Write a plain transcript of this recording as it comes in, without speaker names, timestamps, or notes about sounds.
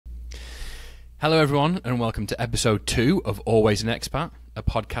Hello everyone and welcome to episode 2 of Always an Expat, a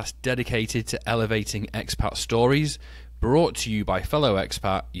podcast dedicated to elevating expat stories, brought to you by fellow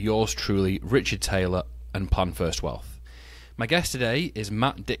expat, yours truly, Richard Taylor and Plan First Wealth. My guest today is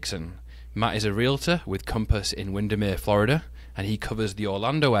Matt Dixon. Matt is a realtor with Compass in Windermere, Florida, and he covers the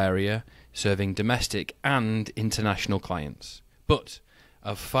Orlando area, serving domestic and international clients. But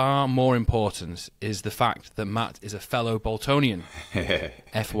of far more importance is the fact that Matt is a fellow Boltonian.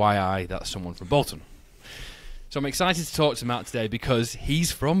 FYI, that's someone from Bolton. So I'm excited to talk to Matt today because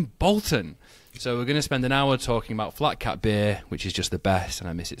he's from Bolton. So we're going to spend an hour talking about Flat Cat beer, which is just the best and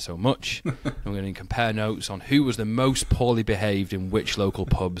I miss it so much. And we're going to compare notes on who was the most poorly behaved in which local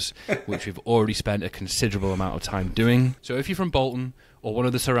pubs, which we've already spent a considerable amount of time doing. So if you're from Bolton or one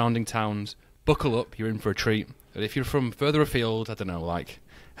of the surrounding towns, buckle up, you're in for a treat. But if you're from further afield, I don't know, like,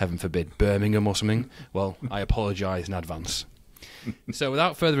 heaven forbid, Birmingham or something, well, I apologise in advance. So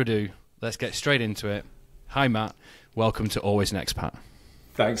without further ado, let's get straight into it. Hi, Matt. Welcome to Always an Expat.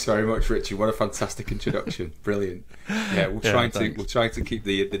 Thanks very much, Richie. What a fantastic introduction. Brilliant. Yeah, we'll try to keep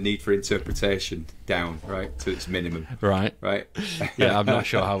the need for interpretation down, right, to its minimum. Right. Right. Yeah, I'm not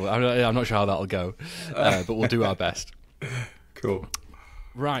sure how that'll go, but we'll do our best. Cool.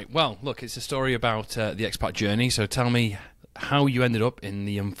 Right. Well, look, it's a story about the expat journey. So tell me how you ended up in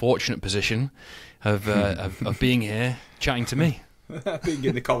the unfortunate position of being here, chatting to me. Being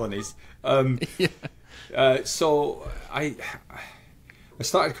in the colonies. So I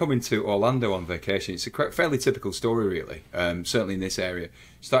started coming to Orlando on vacation. It's a fairly typical story, really. Certainly in this area.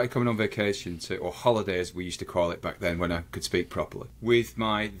 Started coming on vacation or holidays, we used to call it back then when I could speak properly, with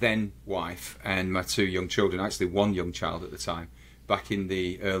my then wife and my 2 young children. Actually, 1 young child at the time. Back in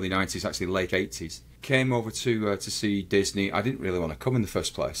the early 90s, actually late 80s. Came over to see Disney. I didn't really want to come in the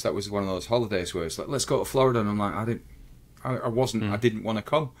first place. That was one of those holidays where it's like, let's go to Florida. And I'm like, I didn't want to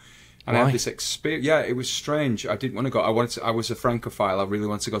come. And Why? I had this experience. Yeah, it was strange. I didn't want to go. I was a Francophile. I really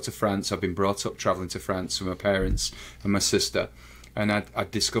wanted to go to France. I've been brought up travelling to France with my parents and my sister. And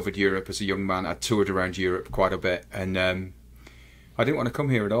I'd discovered Europe as a young man. I toured around Europe quite a bit. And I didn't want to come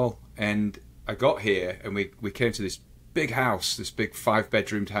here at all. And I got here and we came to this big house, this big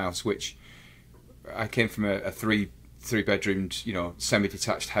 5-bedroomed house, which I came from a 3-bedroomed,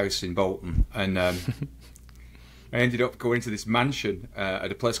 semi-detached house in Bolton. And I ended up going to this mansion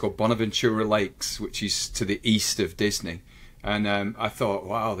at a place called Bonaventura Lakes, which is to the east of Disney. And I thought,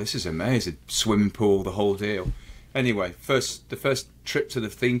 wow, this is amazing. Swimming pool, the whole deal. Anyway, the first trip to the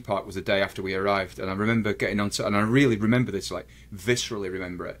theme park was the day after we arrived. And I remember getting onto, and I really remember this, like viscerally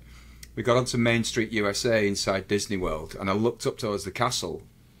remember it. We got onto Main Street, USA, inside Disney World, and I looked up towards the castle,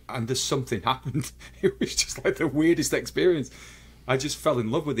 and there's something happened. It was just like the weirdest experience. I just fell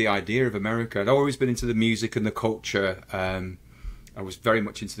in love with the idea of America. I'd always been into the music and the culture. I was very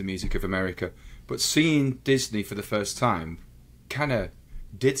much into the music of America. But seeing Disney for the first time kind of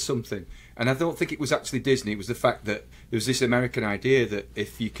did something. And I don't think it was actually Disney. It was the fact that there was this American idea that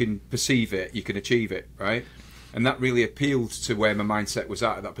if you can perceive it, you can achieve it, right? And that really appealed to where my mindset was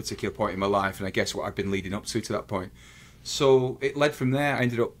at that particular point in my life, and I guess what I'd been leading up to that point. So it led from there. I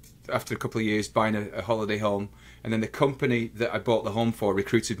ended up, after a couple of years, buying a holiday home, and then the company that I bought the home for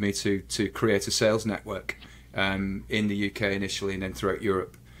recruited me to create a sales network in the UK initially, and then throughout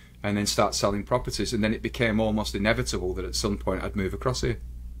Europe, and then start selling properties. And then it became almost inevitable that at some point I'd move across here.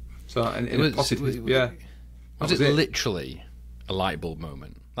 So, Was it literally a light bulb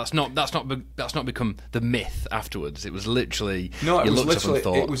moment? That's not become the myth afterwards. It was literally. No, it you was looked literally.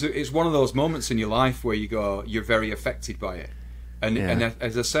 up and thought, it's one of those moments in your life where you're very affected by it, and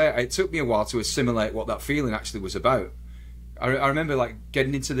as I say, it took me a while to assimilate what that feeling actually was about. I remember like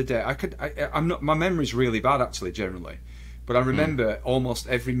getting into the day. My memory's really bad actually generally, but I remember almost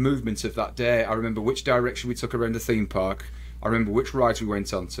every movement of that day. I remember which direction we took around the theme park. I remember which rides we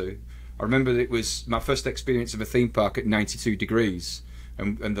went on to. I remember it was my first experience of a theme park at 92 degrees.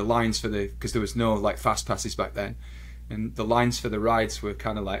 And the lines because there was no like fast passes back then, and the lines for the rides were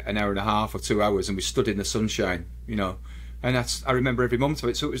kind of like an hour and a half or 2 hours, and we stood in the sunshine, and I remember every moment of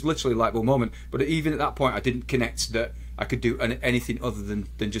it. So it was literally a light bulb moment. But even at that point, I didn't connect that I could do anything other than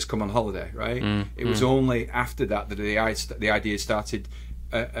just come on holiday, right? It was only after that the idea started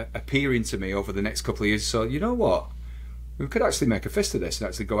appearing to me over the next couple of years. So you know what, we could actually make a fist of this and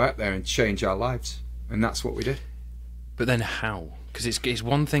actually go out there and change our lives, and that's what we did. But then how? Because it's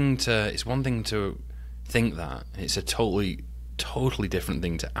one thing to think that. It's a totally different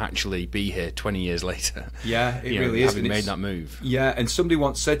thing to actually be here 20 years later. Yeah, it really is. Having made that move. Yeah, and somebody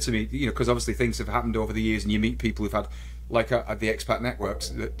once said to me, because obviously things have happened over the years, and you meet people who've had, like at the expat networks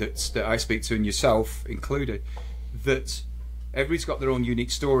that I speak to, and yourself included, that everybody's got their own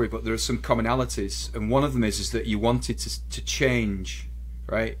unique story, but there are some commonalities, and one of them is that you wanted to change,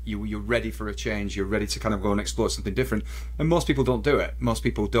 right? You're ready for a change. You're ready to kind of go and explore something different, and most people don't do it. Most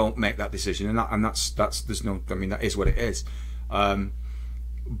people don't make that decision, and that's there's no. I mean, that is what it is.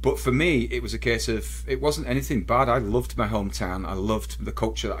 But for me, it was a case of, it wasn't anything bad. I loved my hometown. I loved the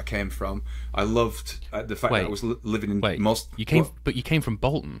culture that I came from. I loved the fact that I was living in most. But you came from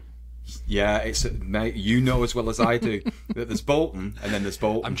Bolton. Yeah, it's mate. You know as well as I do that there's Bolton and then there's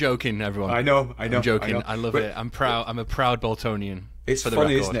Bolton. I'm joking, everyone. I know. I'm joking. I love it. I'm proud. I'm a proud Boltonian. It's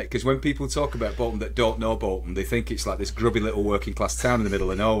funny, isn't it? Because when people talk about Bolton that don't know Bolton, they think it's like this grubby little working class town in the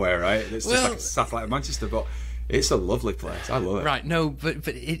middle of nowhere, right? It's just like a satellite of Manchester, but it's a lovely place. I love it. Right? No, but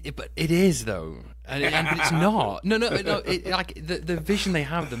it is though, but it's not. No. Like the vision they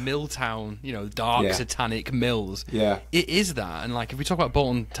have, the mill town, dark satanic mills. Yeah, it is that. And like if we talk about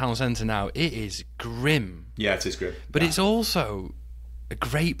Bolton town centre now, it is grim. Yeah, it is grim. But it's also a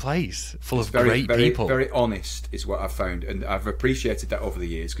great place full of very, great people. Very honest is what I've found, and I've appreciated that over the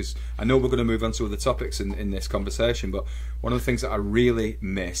years, because I know we're going to move on to other topics in this conversation, but one of the things that I really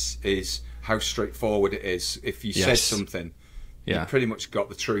miss is how straightforward it is. If you said something, you pretty much got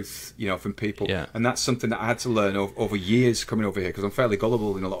the truth, from people, and that's something that I had to learn over years coming over here, because I'm fairly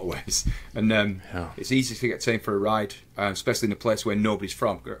gullible in a lot of ways, and it's easy to get taken for a ride, especially in a place where nobody's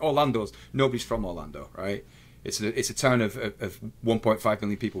from. Nobody's from Orlando, right? It's a town of 1.5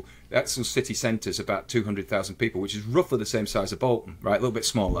 million people. The actual city centre's about 200,000 people, which is roughly the same size as Bolton, right? A little bit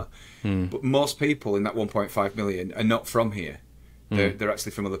smaller. But most people in that 1.5 million are not from here. They're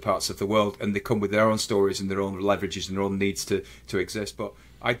actually from other parts of the world, and they come with their own stories and their own leverages and their own needs to exist. But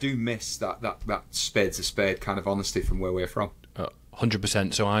I do miss that spade's a spade kind of honesty from where we're from.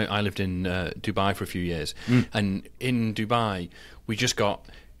 100%. So I lived in Dubai for a few years, and in Dubai we just got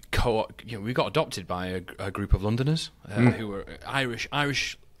we got adopted by a group of Londoners who were Irish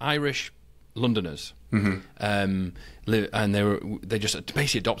Londoners, and they just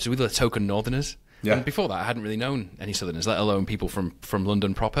basically adopted. We were the token Northerners. Yeah. And before that, I hadn't really known any Southerners, let alone people from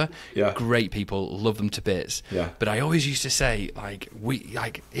London proper. Yeah. Great people, love them to bits. Yeah. But I always used to say,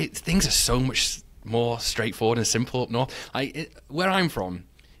 things are so much more straightforward and simple up north. Where I'm from,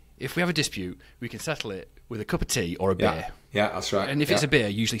 if we have a dispute, we can settle it with a cup of tea or a beer. Yeah, that's right. And if it's a beer,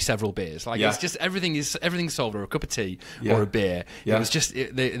 usually several beers. It's just everything's solved, or a cup of tea or a beer. Yeah. It was just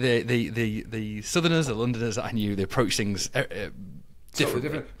the Southerners, the Londoners that I knew, they approach things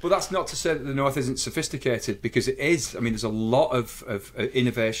different. But that's not to say that the North isn't sophisticated, because it is. I mean, there's a lot of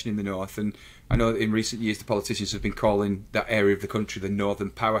innovation in the North, and I know that in recent years the politicians have been calling that area of the country the Northern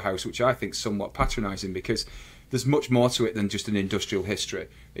Powerhouse, which I think is somewhat patronising, because there's much more to it than just an industrial history.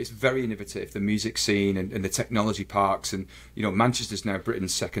 It's very innovative, the music scene and the technology parks, and Manchester's now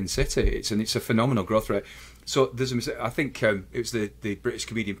Britain's second city. It's a phenomenal growth rate. So I think it was the British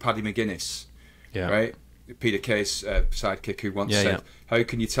comedian Paddy McGuinness, right? Peter Kay's sidekick, who once said, "How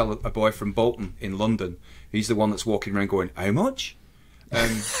can you tell a boy from Bolton in London? He's the one that's walking around going, 'How much?'"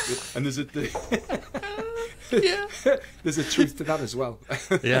 And there's there's a truth to that as well.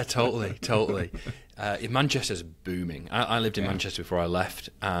 Yeah, totally. Manchester's booming. I lived in Manchester before I left,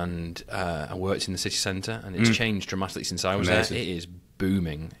 and I worked in the city centre, and it's changed dramatically since I was there. It is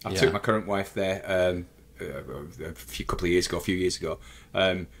booming. I took my current wife there a few years ago.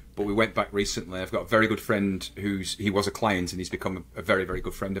 But we went back recently. I've got a very good friend he was a client, and he's become a very, very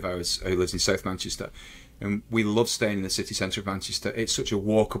good friend of ours who lives in South Manchester. And we love staying in the city centre of Manchester. It's such a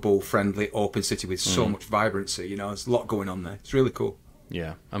walkable, friendly, open city with so much vibrancy. There's a lot going on there. It's really cool.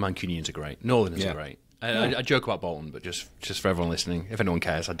 Yeah, and Mancunians are great. Northerners are great. I joke about Bolton, but just for everyone listening, if anyone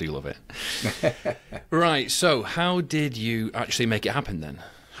cares, I do love it. Right, so how did you actually make it happen then?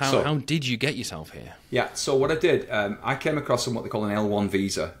 How did you get yourself here? Yeah, so what I did, I came across what they call an L1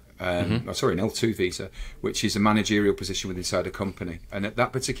 visa. An L2 visa, which is a managerial position within inside a company. And at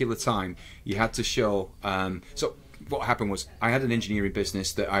that particular time, you had to show... so what happened was, I had an engineering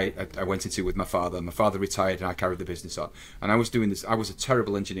business that I went into with my father. My father retired, and I carried the business on. And I was doing this. I was a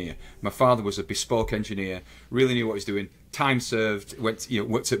terrible engineer. My father was a bespoke engineer, really knew what he was doing. Time served,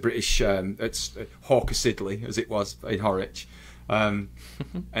 worked at British... at Hawker Siddeley, as it was, in Horwich.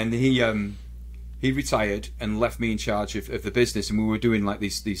 And he retired and left me in charge of the business, and we were doing like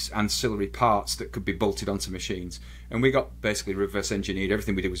these ancillary parts that could be bolted onto machines, and we got basically reverse engineered.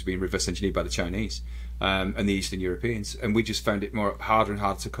 Everything we did was being reverse engineered by the Chinese and the Eastern Europeans, and we just found it harder and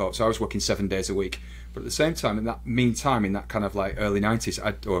harder to cope. So I was working 7 days a week, but at the same time, in that kind of like early 90s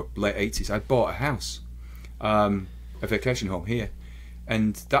or late 80s, I'd bought a house, a vacation home here.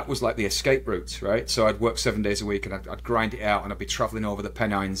 And that was like the escape route, right? So I'd work 7 days a week, and I'd grind it out, and I'd be travelling over the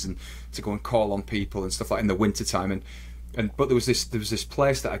Pennines and to go and call on people and stuff like in the winter time. And But there was this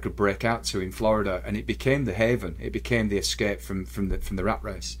place that I could break out to in Florida, and it became the haven. It became the escape from the rat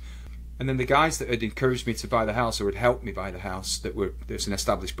race. And then the guys that had encouraged me to buy the house, or had helped me buy the house, there's an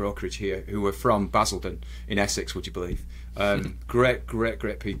established brokerage here, who were from Basildon in Essex, would you believe?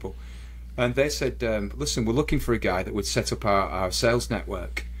 Great people. And they said, listen, we're looking for a guy that would set up our sales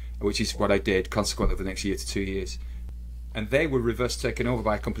network, which is what I did consequently over the next year to 2 years. And they were reverse taken over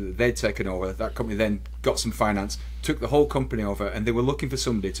by a company that they'd taken over. That company then got some finance, took the whole company over, and they were looking for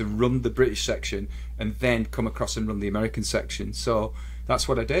somebody to run the British section and then come across and run the American section. So that's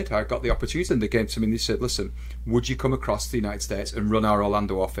what I did. I got the opportunity, and they came to me and they said, listen, would you come across to the United States and run our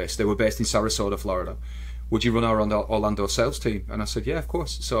Orlando office? They were based in Sarasota, Florida. Would you run our Orlando sales team? And I said, yeah, of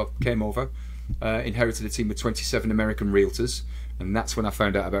course. So I came over, inherited a team of 27 American realtors, and that's when I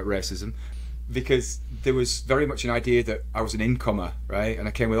found out about racism. Because there was very much an idea that I was an incomer, right? And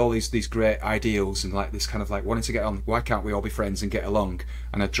I came with all these great ideals and like this kind of like wanting to get on. Why can't we all be friends and get along?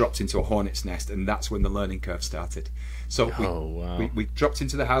 And I dropped into a hornet's nest, and that's when the learning curve started. So we dropped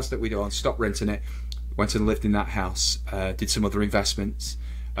into the house that we'd owned, stopped renting it, went and lived in that house, did some other investments,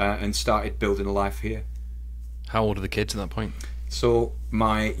 and started building a life here. How old are the kids at that point? So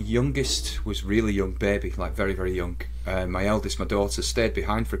my youngest was really young, baby, like very, very young. My eldest, my daughter, stayed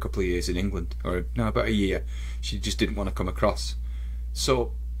behind for a couple of years in England, or no, about a year. She just didn't want to come across.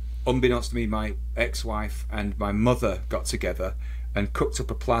 So, unbeknownst to me, my ex-wife and my mother got together and cooked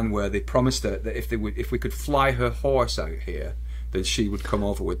up a plan where they promised her that if we could fly her horse out here, then she would come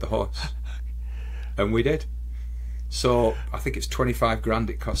over with the horse. And we did. So I think it's 25 grand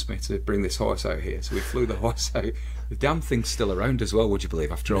it cost me to bring this horse out here. So we flew the horse out. The damn thing's still around as well, would you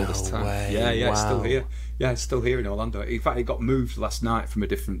believe, after all this time? Way. Yeah, wow. It's still here. Yeah, it's still here in Orlando. In fact, it got moved last night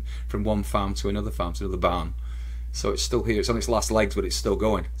from one farm to another barn. So it's still here. It's on its last legs, but it's still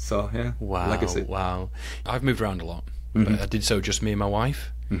going. So yeah, wow, legacy. Wow. I've moved around a lot, but I did so just me and my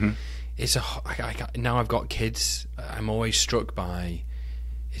wife. It's now I've got kids. I'm always struck by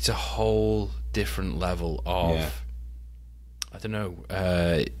it's a whole different level of. Yeah. I don't know.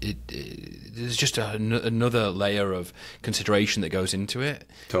 There's just another layer of consideration that goes into it,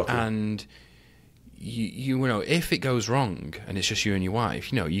 totally. And you know, if it goes wrong and it's just you and your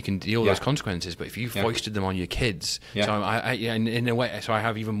wife, you know, you can deal with those consequences. But if you foisted them on your kids, so I in a way, so I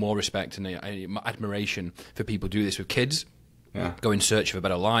have even more respect and admiration for people who do this with kids. Yeah. Go in search of a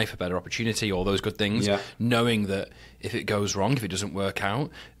better life, a better opportunity, all those good things, knowing that if it goes wrong, if it doesn't work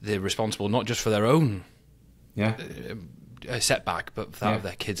out, they're responsible not just for their own. A setback, but for that of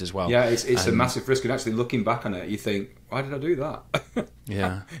their kids as well. Yeah, it's a massive risk, and actually looking back on it, you think, why did I do that?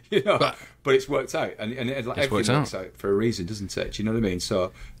 Yeah, you know, but it's worked out, and everything works out for a reason, doesn't it? Do you know what I mean?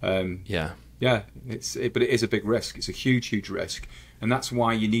 So, but it is a big risk. It's a huge risk, and that's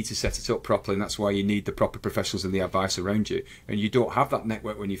why you need to set it up properly, and that's why you need the proper professionals and the advice around you. And you don't have that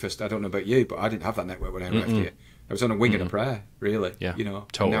network when you first. I don't know about you, but I didn't have that network when I arrived here. I was on a wing and a prayer, really. Yeah, you know.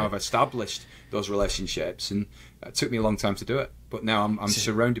 Totally. And now I've established those relationships, and it took me a long time to do it. But now I'm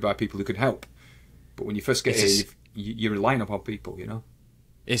surrounded by people who can help. But when you first get here, you're relying upon people, you know.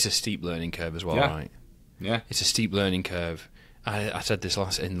 It's a steep learning curve as well, right? Yeah. It's a steep learning curve. I said this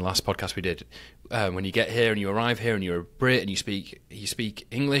in the last podcast we did. When you get here and you arrive here and you're a Brit and you speak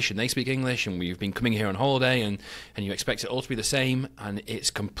English and they speak English and we've been coming here on holiday and you expect it all to be the same, and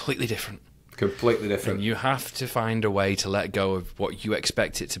it's completely different. Completely different. And you have to find a way to let go of what you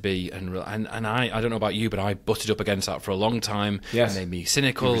expect it to be, and I don't know about you, but I butted up against that for a long time. Yes. It made me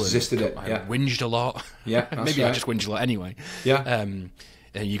cynical. You resisted it. I whinged a lot. Yeah, maybe I just whinged a lot anyway. Yeah.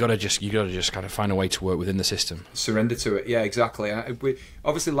 And you got to just kind of find a way to work within the system. Surrender to it. Yeah, exactly. We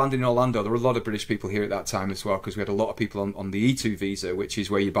obviously landed in Orlando. There were a lot of British people here at that time as well, because we had a lot of people on the E2 visa, which is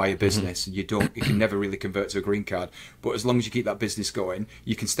where you buy a business and you can never really convert to a green card. But as long as you keep that business going,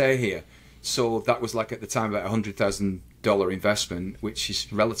 you can stay here. So that was like at the time about $100,000 investment, which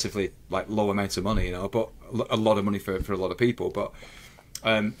is relatively like low amount of money, you know, but a lot of money for a lot of people. But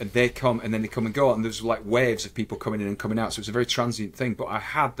and they come and then they come and go, and there's like waves of people coming in and coming out. So it's a very transient thing. But I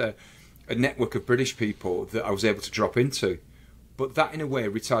had a network of British people that I was able to drop into, but that in a way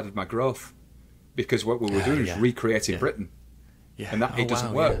retarded my growth, because what we were doing is recreating Britain, and that it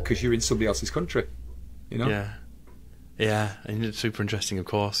doesn't work because you're in somebody else's country, you know. Yeah, and it's super interesting, of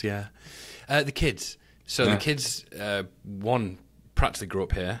course. Yeah. The kids. So the kids, one practically grew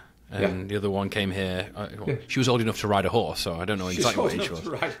up here, and the other one came here. She was old enough to ride a horse, so I don't know exactly what age she was.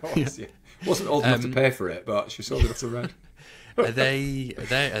 To ride a horse, Wasn't old enough to pay for it, but she was old enough to ride. Are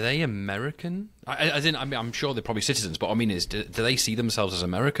they American? I'm sure they're probably citizens, but I mean, do they see themselves as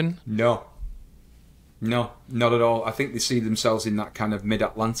American? No, not at all. I think they see themselves in that kind of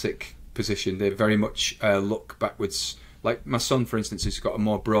mid-Atlantic position. They very much look backwards Like my son, for instance, has got a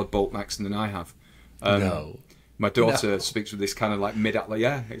more broad bulk accent than I have. No. My daughter speaks with this kind of like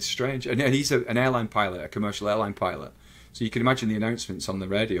yeah, it's strange. And he's an airline pilot, a commercial airline pilot. So you can imagine the announcements on the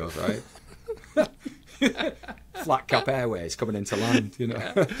radio, right? Flat Cap Airways coming into land, you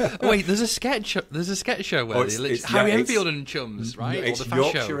know. Wait, there's a sketch show where Harry Enfield and Chums, right? It's or the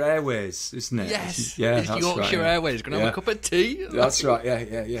Yorkshire show. Airways, isn't it? Yes, yeah, it's Yorkshire right, Airways. Gonna have a cup of tea. That's right.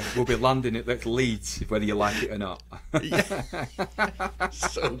 Yeah. We'll be landing at Leeds, whether you like it or not.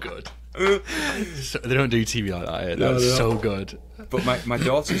 So good. They don't do TV like that here. That's so good. But my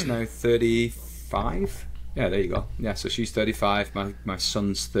daughter's now 35. Yeah, there you go. Yeah, so she's 35. My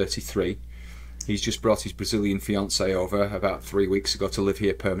son's 33. He's just brought his Brazilian fiancée over about 3 weeks ago to live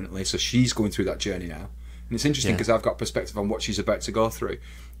here permanently. So she's going through that journey now. And it's interesting because I've got perspective on what she's about to go through.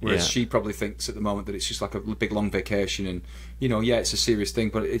 Whereas she probably thinks at the moment that it's just like a big long vacation and, you know, yeah, it's a serious thing,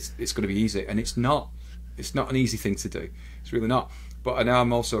 but it's going to be easy. And it's not. It's not an easy thing to do. It's really not. But now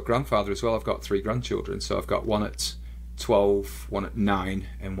I'm also a grandfather as well. I've got 3 grandchildren. So I've got one at 12, one at 9,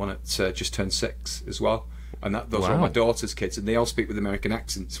 and one at just turned 6 as well. And those are all my daughter's kids, and they all speak with American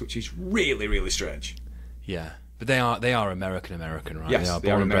accents, which is really, really strange. Yeah, but they are American, right? Yes, they are they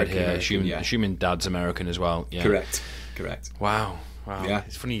born are and bred American, here. Assuming dad's American as well. Yeah. Correct. Wow. Yeah.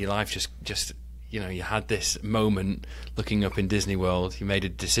 It's funny, your life just you know, you had this moment looking up in Disney World. You made a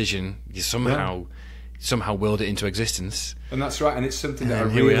decision. You somehow willed it into existence. And that's right. And it's something that I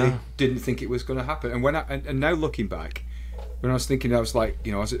really didn't think it was going to happen. And and now looking back. When I was thinking, I was like,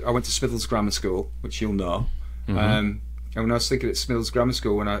 you know, I went to Smithers Grammar School, which you'll know. Mm-hmm. And when I was thinking at Smithers Grammar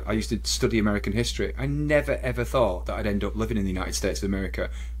School, when I used to study American history, I never ever thought that I'd end up living in the United States of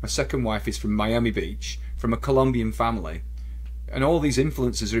America. My second wife is from Miami Beach, from a Colombian family. And all these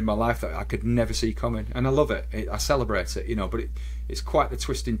influences are in my life that I could never see coming. And I love it. I celebrate it, you know, but it's quite the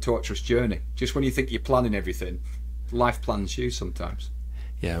twisting, torturous journey. Just when you think you're planning everything, life plans you sometimes.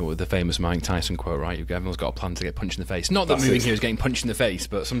 Yeah, with the famous Mike Tyson quote, right? Everyone's got a plan to get punched in the face. Not that moving here is getting punched in the face,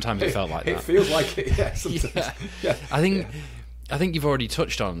 but sometimes it felt like that. It feels like it, yeah. Sometimes. Yeah. I think you've already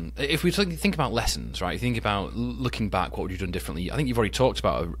touched on. If we think about lessons, right? You think about looking back, what would you have done differently? I think you've already talked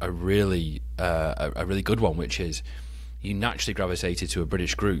about a really good one, which is you naturally gravitated to a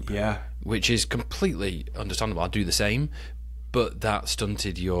British group. Yeah. Which is completely understandable. I'd do the same, but that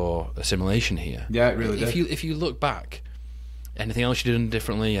stunted your assimilation here. Yeah, it really did. If you look back. Anything else you did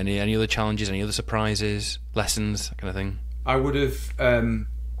differently? Any other challenges? Any other surprises? Lessons? That kind of thing? I would have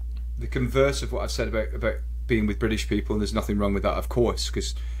the converse of what I've said about being with British people, and there's nothing wrong with that, of course,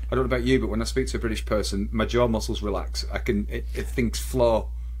 because I don't know about you, but when I speak to a British person, my jaw muscles relax. Things flow,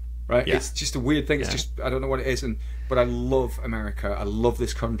 right? Yeah. It's just a weird thing. It's just, I don't know what it is, but I love America. I love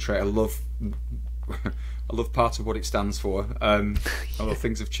this country. I love part of what it stands for. Although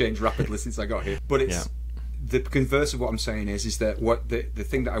things have changed rapidly since I got here, but it's. The converse of what I'm saying is that what the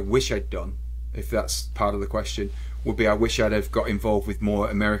thing that I wish I'd done, if that's part of the question, would be I wish I'd have got involved with more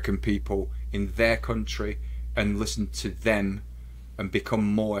American people in their country and listened to them and become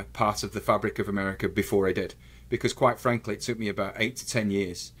more part of the fabric of America before I did. Because quite frankly, it took me about 8 to 10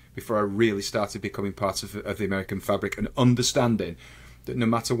 years before I really started becoming part of the American fabric and understanding that no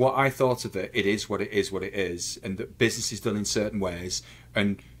matter what I thought of it, it is what it is, and that business is done in certain ways,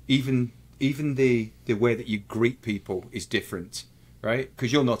 and even the way that you greet people is different, right?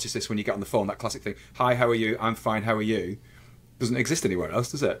 Because you'll notice this when you get on the phone, that classic thing, hi, how are you? I'm fine, how are you? Doesn't exist anywhere else,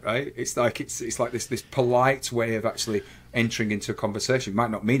 does it, right? It's like this polite way of actually entering into a conversation. It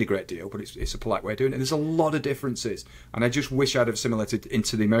might not mean a great deal, but it's a polite way of doing it. And there's a lot of differences. And I just wish I'd have assimilated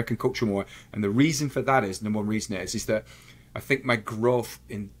into the American culture more. And the reason for that is, number one reason is that I think my growth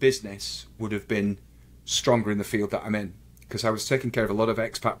in business would have been stronger in the field that I'm in. Because I was taking care of a lot of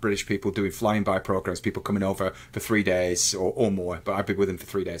expat British people doing flying by programs, people coming over for 3 days or more, but I'd be with them for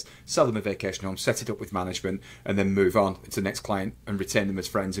 3 days, sell them a vacation home, set it up with management, and then move on to the next client and retain them as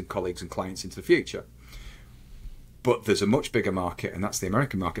friends and colleagues and clients into the future. But there's a much bigger market, and that's the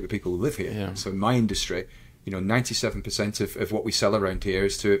American market, the people who live here. Yeah. So in my industry, 97% of what we sell around here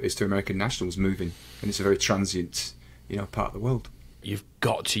is to American nationals moving, and it's a very transient, part of the world. You've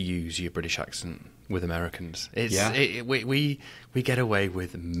got to use your British accent with Americans. We get away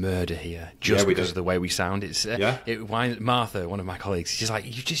with murder here just because of the way we sound. Martha, one of my colleagues, she's like,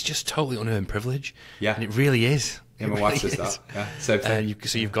 "You just totally unearned privilege." Yeah, and it really is. Yeah, my wife says that. Yeah, same thing.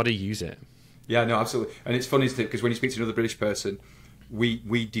 So you've got to use it. Yeah, no, absolutely. And it's funny because when you speak to another British person,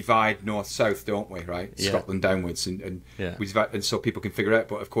 we divide north south, don't we? Right, Scotland downwards, and we divide, and so people can figure it out.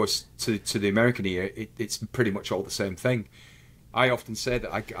 But of course, to the American ear, it's pretty much all the same thing. I often say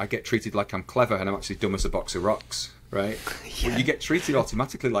that I get treated like I'm clever and I'm actually dumb as a box of rocks. right? Well, you get treated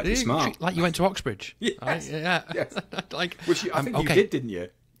automatically like you're smart. Like you went to Oxbridge. Yes. Yeah. Yes. Like, Which I think you did, didn't you?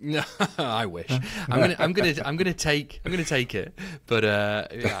 No, I wish. I'm gonna take it, but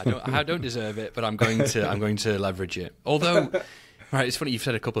I don't deserve it. But I'm going to leverage it. Although, right, it's funny you've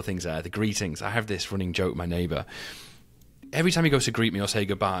said a couple of things there. The greetings. I have this running joke with my neighbour. Every time he goes to greet me or say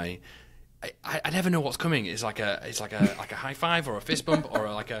goodbye, I never know what's coming. It's like a high five or a fist bump or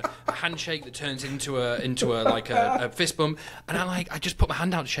like a handshake that turns into a fist bump, and I just put my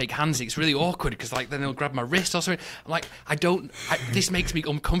hand out to shake hands. It's really awkward because then they'll grab my wrist or something. I'm like, this makes me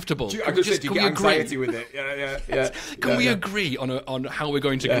uncomfortable. Do you get anxiety with it? Yeah. Can we agree on how we're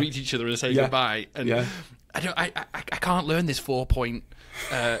going to greet each other and say goodbye? And I can't learn this 4-point.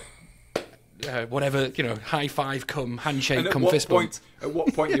 Whatever, high five, come handshake, come fist bump. At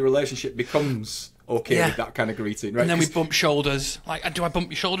what point your relationship becomes okay with that kind of greeting, right? And then we bump shoulders. Like, do I bump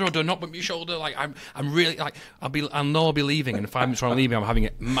your shoulder or do I not bump your shoulder? Like, I'm really like, I'll know I'll be leaving, and 5 minutes before I'm leaving, I'm having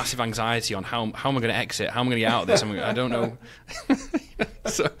massive anxiety on how am I going to exit? How am I going to get out of this? I don't know.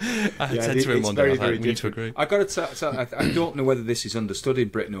 So I said to him one day, we need to agree. I got to tell, I don't know whether this is understood in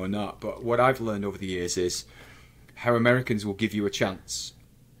Britain or not, but what I've learned over the years is how Americans will give you a chance.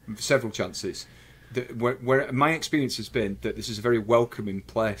 Several chances. Where my experience has been that this is a very welcoming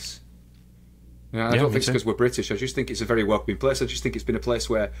place. Now, I don't think it's because we're British. I just think it's a very welcoming place. I just think it's been a place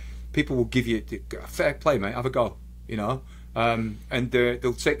where people will give you fair play, mate. Have a go, and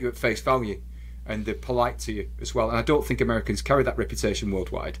they'll take you at face value, and they're polite to you as well. And I don't think Americans carry that reputation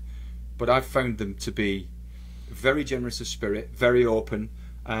worldwide, but I've found them to be very generous of spirit, very open,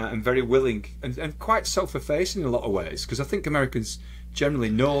 and very willing, and quite self-effacing in a lot of ways. Because I think Americans generally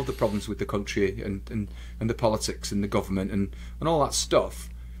know the problems with the country and the politics and the government and all that stuff.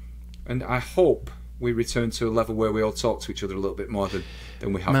 And I hope we return to a level where we all talk to each other a little bit more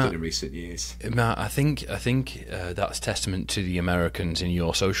than we have done in recent years. Matt, I think that's testament to the Americans in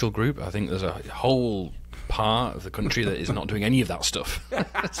your social group. I think there's a whole part of the country that is not doing any of that stuff.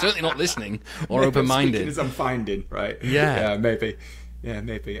 Certainly not listening or open-minded. As I'm finding, right? Yeah, maybe. Yeah,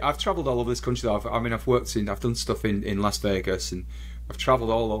 maybe. I've travelled all over this country, though. I've done stuff in Las Vegas, and I've travelled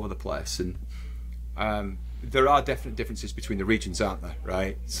all over the place, and there are definite differences between the regions, aren't there?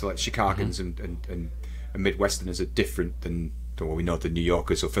 Right? So, like Chicagans and Midwesterners are different than we know the New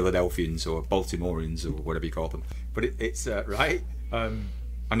Yorkers or Philadelphians or Baltimoreans or whatever you call them. But it's right.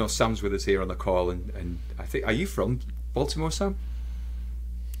 I know Sam's with us here on the call, and I think, are you from Baltimore, Sam?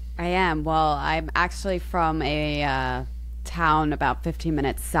 I am. Well, I'm actually from a town about 15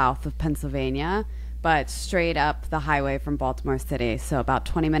 minutes south of Pennsylvania, but straight up the highway from Baltimore City, so about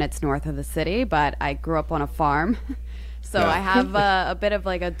 20 minutes north of the city. But I grew up on a farm, so I have a bit of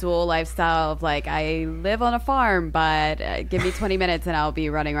like a dual lifestyle of like, I live on a farm, but give me 20 minutes and I'll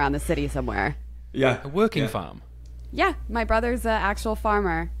be running around the city somewhere. Yeah, a working farm. Yeah, my brother's an actual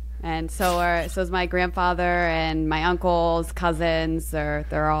farmer, and so is my grandfather and my uncles, cousins.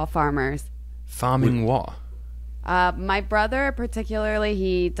 They're all farmers. Farming what? My brother, particularly,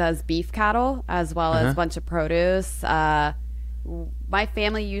 he does beef cattle as well as a bunch of produce. My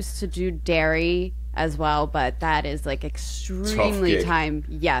family used to do dairy as well, but that is like extremely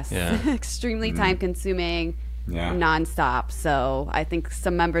extremely time consuming, nonstop. So I think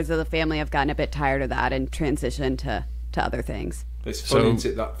some members of the family have gotten a bit tired of that and transitioned to other things. It's funny,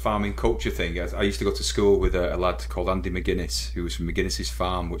 isn't it, that farming culture thing? I used to go to school with a lad called Andy McGuinness, who was from McGuinness's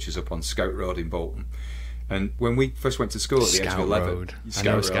farm, which is up on Scout Road in Bolton. And when we first went to school at the age of 11... I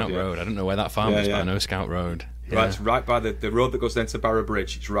know Scout Road. I don't know where that farm is, but I know Scout Road. Yeah. Right, it's right by the road that goes down to Barrow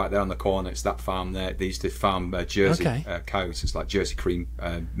Bridge. It's right there on the corner. It's that farm there. They used to farm Jersey cows. It's like Jersey cream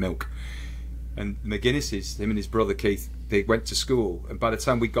milk. And McGuinness's, him and his brother Keith, they went to school. And by the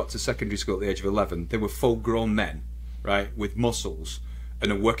time we got to secondary school at the age of 11, they were full-grown men, right, with muscles and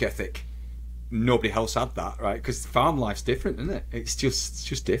a work ethic. Nobody else had that, right? Because farm life's different, isn't it? It's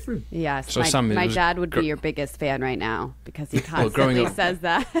just different. Yes. So my dad would be your biggest fan right now because he constantly says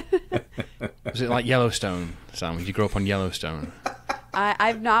that. Was it like Yellowstone, Sam? Did you grow up on Yellowstone?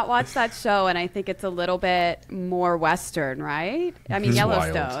 I've not watched that show, and I think it's a little bit more Western, right? I mean,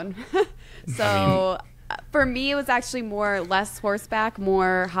 Yellowstone. So for me, it was actually less horseback,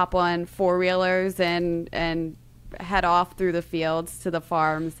 more hop on four-wheelers and head off through the fields to the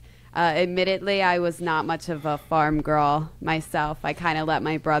farms. Admittedly, I was not much of a farm girl myself. I kind of let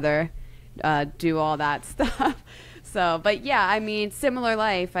my brother do all that stuff. So, but yeah, I mean, similar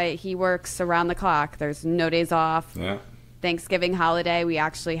life. He works around the clock. There's no days off. Yeah. Thanksgiving holiday, we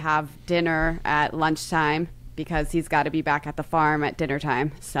actually have dinner at lunchtime because he's got to be back at the farm at dinner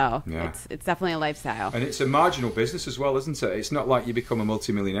time. So it's definitely a lifestyle. And it's a marginal business as well, isn't it? It's not like you become a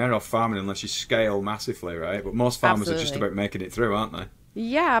multimillionaire off farming unless you scale massively, right? But most farmers are just about making it through, aren't they?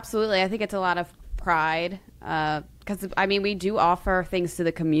 Yeah, absolutely. I think it's a lot of pride because, I mean, we do offer things to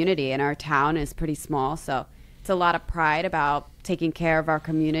the community, and our town is pretty small. So it's a lot of pride about taking care of our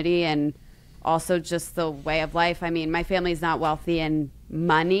community and also just the way of life. I mean, my family's not wealthy in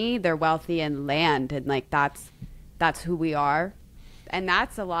money. They're wealthy in land. And, like, that's who we are. And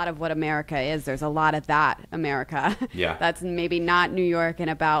that's a lot of what America is. There's a lot of that, America. Yeah. That's maybe not New York and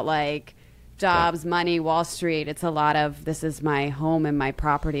about, like, jobs, money, Wall Street. It's a lot of this is my home and my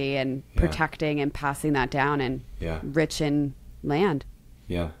property and protecting and passing that down and rich in land.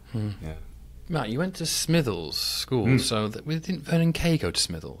 Yeah. Matt, you went to Smithers School, so didn't Vernon Kay go to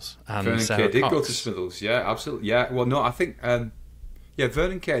Smithers? And Vernon Sarah Kay did Cox? go to Smithers, yeah, absolutely. Yeah, well, no, I think,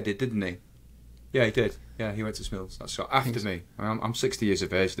 Vernon Kay did, didn't he? Yeah, he did. Yeah, he went to Smithers. That's right. After me. I'm 60 years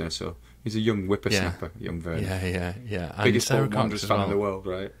of age now, so he's a young whippersnapper, young Vernon. Yeah. And Biggest Sarah Wanderers Cox fan well. in the world,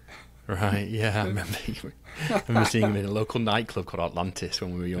 right? Right, yeah. I remember seeing him in a local nightclub called Atlantis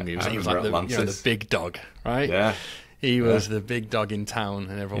when we were young. He was like the big dog, right? Yeah. He was the big dog in town,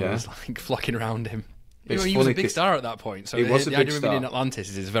 and everyone was like flocking around him. He was a big star at that point, so he was a the big idea of star. being in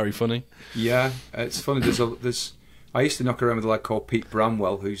Atlantis is very funny. Yeah, it's funny. I used to knock around with a lad called Pete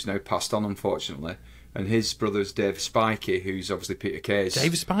Bramwell, who's now passed on, unfortunately, and his brother's Dave Spikey, who's obviously Peter Kay's.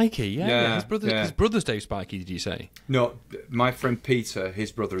 Dave Spikey, yeah. His brother's Dave Spikey. Did you say? No, my friend Peter,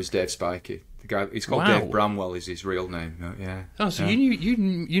 his brother is Dave Spikey. The guy, he's called Dave Bramwell, is his real name. Yeah. Oh, so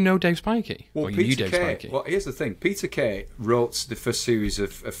you know Dave Spikey? Well, or you Peter knew Dave Kay. Spikey? Well, here's the thing. Peter Kay wrote the first series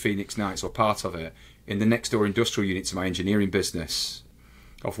of Phoenix Nights, or part of it, in the next door industrial unit to my engineering business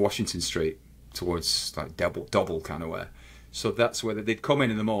off Washington Street, towards like double kind of way. So that's where they'd come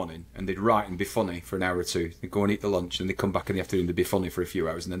in the morning and they'd write and be funny for an hour or two. They'd go and eat the lunch and they'd come back in the afternoon, they'd be funny for a few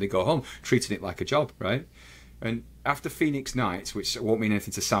hours, and then they'd go home, treating it like a job, right? And after Phoenix Nights, which won't mean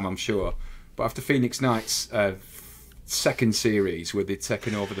anything to Sam, I'm sure, but after Phoenix Nights' second series, where they'd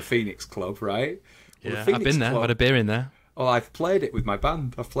taken over the Phoenix Club, right? Well, yeah, I've been there. I've had a beer in there. Well, I've played it with my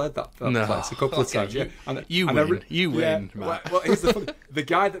band. I've played that place a couple of times. Yeah, you win, Matt. Well, here's the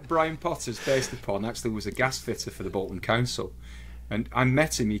guy that Brian Potter's based upon actually was a gas fitter for the Bolton Council, and I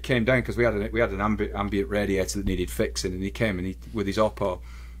met him. He came down because we had an ambient radiator that needed fixing, and he came with his Oppo,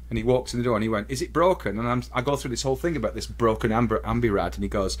 and he walks in the door and he went, "Is it broken?" And I go through this whole thing about this broken ambirad, and he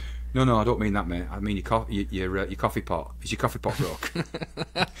goes, "No, I don't mean that, mate. I mean your coffee pot. Is your coffee pot broke?"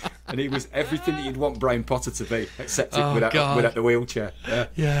 And he was everything that you'd want Brian Potter to be, except without the wheelchair.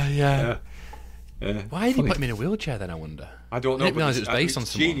 Yeah. Why did he put him in a wheelchair then, I wonder? I don't know. I didn't realise it was based on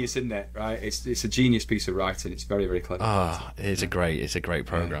someone. Genius, isn't it? Right? It's a genius piece of writing. It's very, very clever. It's a great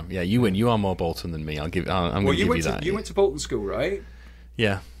program. Yeah, you win. You are more Bolton than me. I'm going to give you that. You went to Bolton School, right?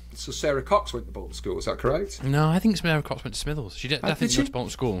 Yeah. So Sarah Cox went to Bolton School, is that correct? No, I think Sarah Cox went to Smithers. She did. I think she went to Bolton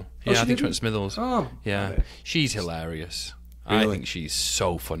School. Yeah, I think she went to Smithers. Oh, yeah. She's hilarious. Really? I think she's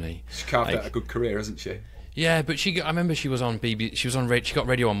so funny. She's carved out a good career, hasn't she? Yeah, but I remember she was on BBC. She got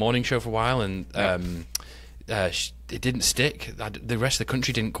Radio 1 morning show for a while, and it didn't stick. The rest of the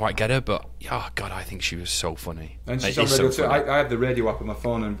country didn't quite get her, but God, I think she was so funny. And she's on radio too. I have the radio app on my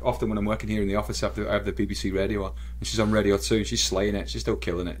phone, and often when I'm working here in the office, I have the BBC radio on, and she's on Radio 2. She's slaying it. She's still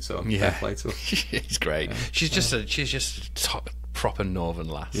killing it. So fair play to her. She's great. Yeah. She's just top proper northern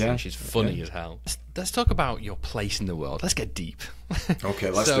lass. Yeah, and she's funny as hell. Let's talk about your place in the world. Let's get deep. Okay,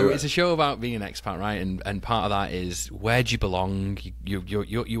 let's do it. So it's a show about being an expat, right? And part of that is where do you belong?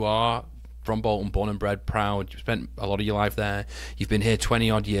 You are from Bolton, born and bred, proud. You've spent a lot of your life there. You've been here 20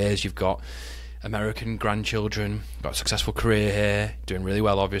 odd years. You've got American grandchildren. Got a successful career here. Doing really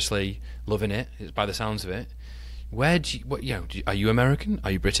well, obviously. Loving it. By the sounds of it. Where do you? Are you American?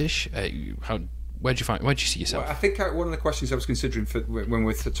 Are you British? Where do you see yourself? Well, I think one of the questions I was considering when we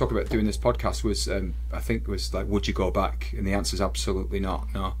were talking about doing this podcast was, was like, would you go back? And the answer is absolutely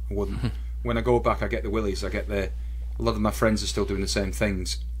not. No, I wouldn't. When I go back, I get the willies. A lot of my friends are still doing the same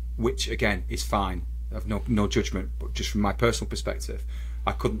things, which again is fine. I have no judgment, but just from my personal perspective,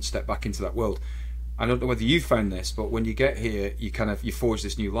 I couldn't step back into that world. I don't know whether you found this, but when you get here, you forge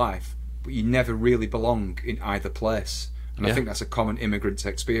this new life, but you never really belong in either place. And I think that's a common immigrant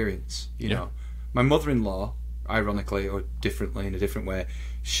experience. You know. My mother-in-law, ironically or differently in a different way,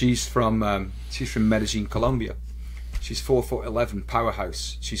 she's from Medellin, Colombia. She's 4'11",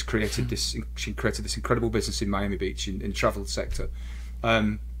 powerhouse. She created this incredible business in Miami Beach in the travel sector,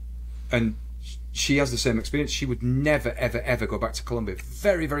 and she has the same experience. She would never ever go back to Colombia.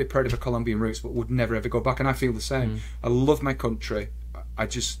 Very, very proud of her Colombian roots, but would never ever go back. And I feel the same. I love my country.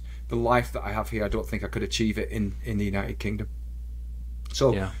 the life that I have here, I don't think I could achieve it in the United Kingdom.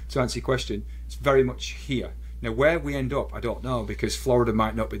 So to answer your question, it's very much here. Now, where we end up, I don't know, because Florida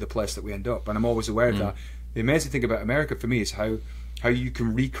might not be the place that we end up, and I'm always aware of that. The amazing thing about America for me is how you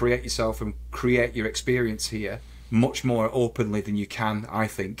can recreate yourself and create your experience here much more openly than you can, I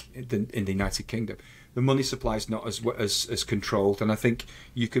think, in the United Kingdom. The money supply is not as controlled, and I think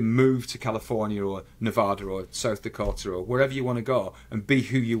you can move to California or Nevada or South Dakota or wherever you want to go and be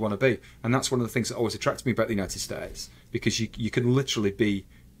who you want to be. And that's one of the things that always attracts me about the United States, because you can literally be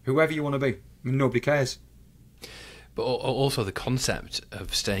whoever you want to be, and nobody cares. But also the concept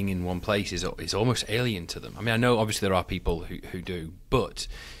of staying in one place is almost alien to them. I mean, I know obviously there are people who do, but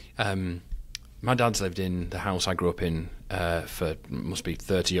my dad's lived in the house I grew up in for must be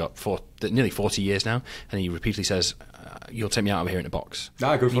nearly 40 years now, and he repeatedly says, "You'll take me out of here in a box."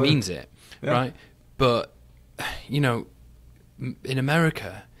 He means it, right? But you know, in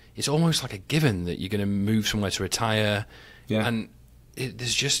America, it's almost like a given that you're going to move somewhere to retire, and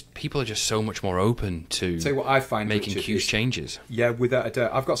people are just so much more open to what I find, making Richard, huge changes. Yeah, without a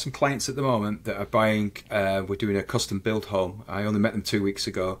doubt. I've got some clients at the moment that are buying. We're doing a custom build home. I only met them 2 weeks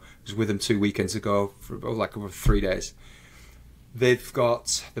ago. I was with them 2 weekends ago for over 3 days. They're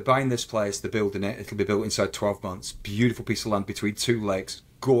buying this place. They're building it. It'll be built inside 12 months. Beautiful piece of land between two lakes.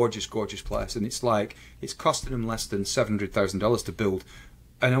 Gorgeous, gorgeous place. And it's costing them less than $700,000 to build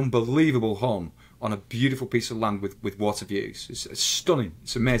an unbelievable home on a beautiful piece of land with water views. It's stunning.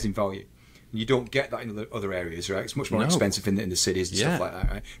 It's amazing value. And you don't get that in other areas, right? It's much more expensive in the cities and stuff like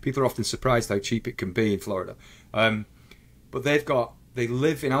that, right? People are often surprised how cheap it can be in Florida. But they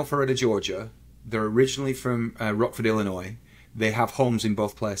live in Alpharetta, Georgia. They're originally from Rockford, Illinois. They have homes in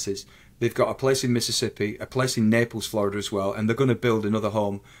both places. They've got a place in Mississippi, a place in Naples, Florida as well, and they're going to build another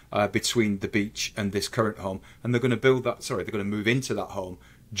home between the beach and this current home. And they're going to move into that home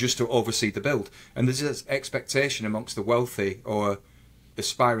just to oversee the build. And there's this expectation amongst the wealthy or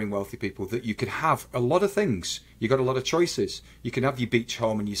aspiring wealthy people that you can have a lot of things. You've got a lot of choices. You can have your beach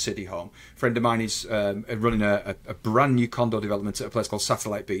home and your city home. A friend of mine is running a brand new condo development at a place called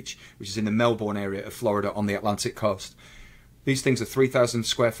Satellite Beach, which is in the Melbourne area of Florida on the Atlantic coast. These things are 3,000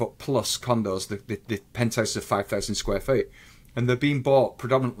 square foot plus condos. The penthouses are 5,000 square feet. And they're being bought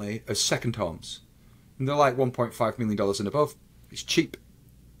predominantly as second homes. And they're like $1.5 million and above. It's cheap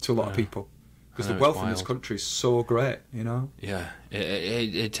to a lot of people. Because the wealth in this country is so great, you know? Yeah,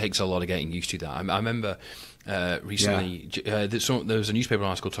 it takes a lot of getting used to that. I remember recently there was a newspaper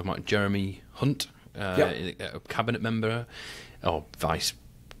article talking about Jeremy Hunt, a cabinet member, or vice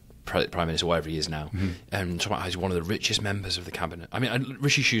prime minister, whatever he is now, and talking about how he's one of the richest members of the cabinet. I mean,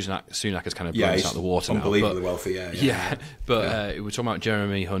 Rishi Sunak has kind of blown us out of the water now. Unbelievably wealthy, but we're talking about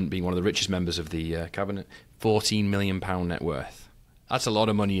Jeremy Hunt being one of the richest members of the cabinet, £14 million net worth. That's a lot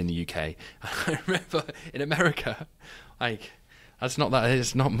of money in the UK. I remember in America, it's not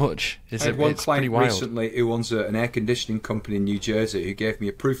much. I had one client recently who owns an air conditioning company in New Jersey who gave me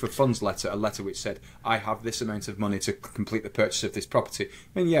a proof of funds letter, a letter which said, I have this amount of money to complete the purchase of this property.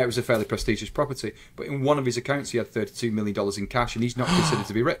 I mean, it was a fairly prestigious property, but in one of his accounts he had $32 million in cash, and he's not considered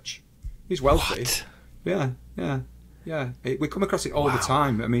to be rich. He's wealthy. What? Yeah. We come across it all the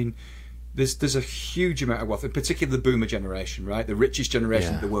time. I mean, there's a huge amount of wealth, and particularly the boomer generation, right? The richest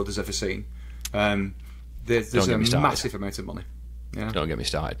generation that the world has ever seen. There's a massive amount of money. Yeah. Don't get me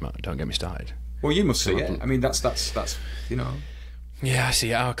started, Matt. Don't get me started. Well, you must see it. I mean, that's you know. Yeah, I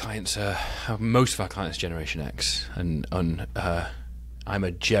see. Our clients, most of our clients, Generation X, and I'm a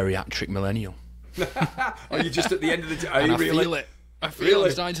geriatric millennial. Are you just at the end of the? I feel it.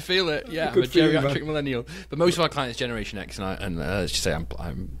 I'm starting to feel it. Yeah, I'm a geriatric millennial. But most of our clients, Generation X, and let's just say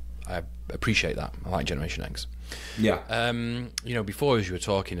I appreciate that. I like Generation X. Yeah. Before, as you were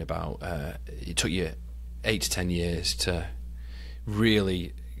talking about, it took you 8 to 10 years to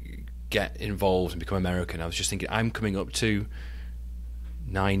really get involved and become American. I was just thinking, I'm coming up to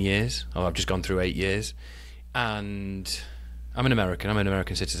 9 years. I've just gone through 8 years, and I'm an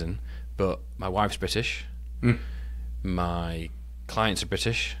American citizen, but my wife's British. My clients are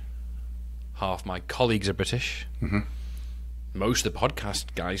British. Half my colleagues are British. Most of the podcast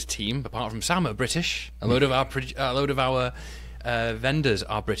guys' team, apart from Sam, are British. A load of our vendors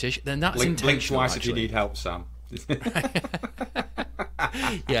are British. Then that's intentional. Blink twice if you need help, Sam.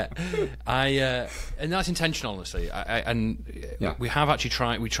 Yeah, and that's intentional, honestly. We have actually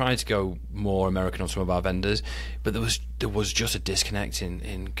tried. We tried to go more American on some of our vendors, but there was just a disconnect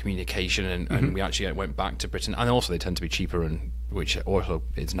in communication, and we actually went back to Britain. And also, they tend to be cheaper, and which also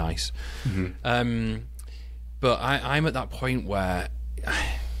is nice. But I'm at that point where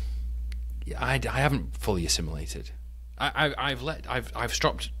I haven't fully assimilated. I've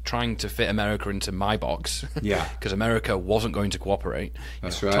stopped trying to fit America into my box. Yeah, because America wasn't going to cooperate.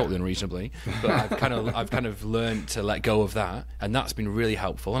 That's right. Totally unreasonably. But I've kind of learned to let go of that, and that's been really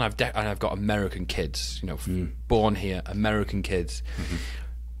helpful. And I've got American kids, born here, American kids. Mm-hmm.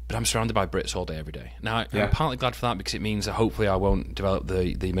 But I'm surrounded by Brits all day, every day. Now, I'm partly glad for that because it means that hopefully I won't develop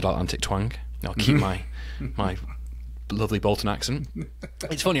the Mid-Atlantic twang. I'll keep my lovely Bolton accent.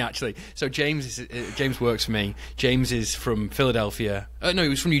 It's funny, actually. So James works for me. James is from Philadelphia. No, he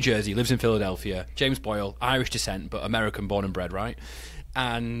was from New Jersey. Lives in Philadelphia. James Boyle, Irish descent, but American born and bred, right?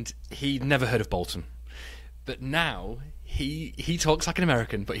 And he'd never heard of Bolton. But now he talks like an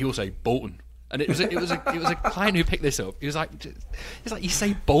American, but he will say Bolton. And it was a client who picked this up. He was like, you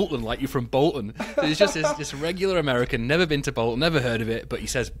say Bolton like you're from Bolton. So it's just this regular American, never been to Bolton, never heard of it, but he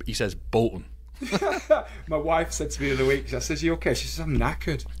says Bolton. My wife said to me the other week, I said, "You okay?" She says, "I'm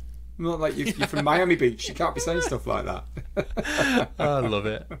knackered. I'm not like you're from Miami Beach. You can't be saying stuff like that." I love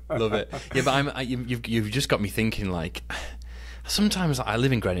it. Yeah, but you've just got me thinking. Like, sometimes I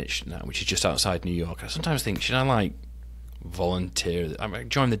live in Greenwich now, which is just outside New York. I sometimes think, should I volunteer? I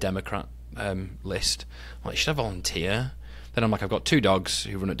join the Democrat list. Like, should I volunteer? Then I'm like, I've got 2 dogs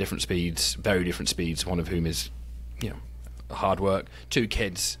who run at different speeds, very different speeds. One of whom is, hard work. 2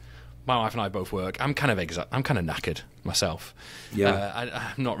 kids. My wife and I both work. I'm kind of knackered myself. Yeah,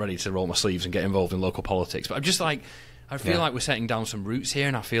 I'm not ready to roll my sleeves and get involved in local politics. But I'm just like, I feel like we're setting down some roots here,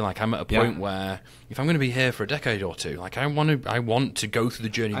 and I feel like I'm at a point where if I'm going to be here for a decade or two, like I want to go through the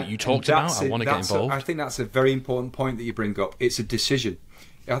journey that you talked about. I want to get involved. I think that's a very important point that you bring up. It's a decision.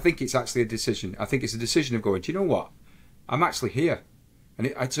 I think it's actually a decision. I think it's a decision of going, do you know what? I'm actually here. And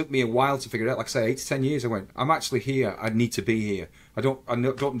it took me a while to figure it out. Like I say, 8 to 10 years I went, I'm actually here. I need to be here. I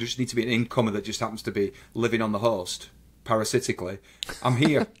don't just need to be an incomer that just happens to be living on the host, parasitically. I'm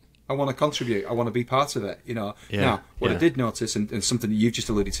here. I want to contribute. I want to be part of it. Now, what I did notice, and something that you've just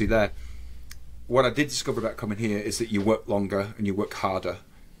alluded to there, what I did discover about coming here is that you work longer and you work harder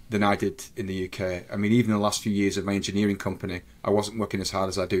than I did in the UK. I mean, even the last few years of my engineering company, I wasn't working as hard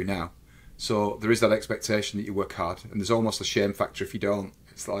as I do now. So there is that expectation that you work hard, and there's almost a shame factor if you don't.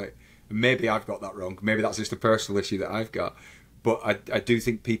 It's like, maybe I've got that wrong. Maybe that's just a personal issue that I've got. But I do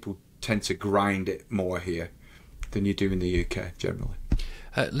think people tend to grind it more here than you do in the UK generally.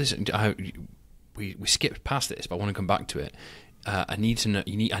 Listen, we skipped past this, but I want to come back to it. I need to know.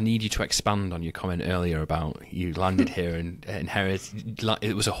 I need you to expand on your comment earlier about you landed here and inherited.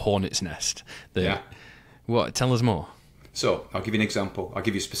 It was a hornet's nest. What? Tell us more. So I'll give you an example. I'll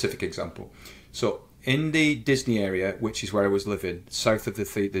give you a specific example. So in the Disney area, which is where I was living, south of the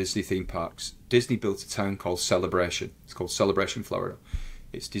Disney theme parks, Disney built a town called Celebration. It's called Celebration, Florida.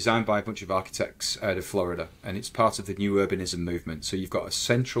 It's designed by a bunch of architects out of Florida, and it's part of the new urbanism movement. So you've got a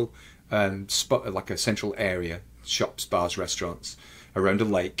central spot, like a central area, shops, bars, restaurants, around a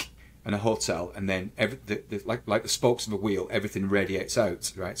lake and a hotel, and then like the spokes of a wheel, everything radiates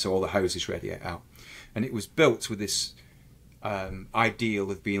out, right? So all the houses radiate out. And it was built with this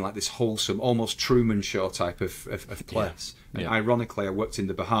ideal of being like this wholesome, almost Truman Show type of place. And ironically, I worked in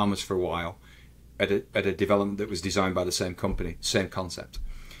the Bahamas for a while at a development that was designed by the same company, same concept.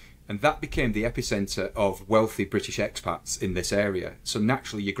 And that became the epicenter of wealthy British expats in this area. So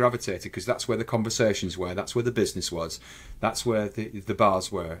naturally you gravitated, because that's where the conversations were, that's where the business was, that's where the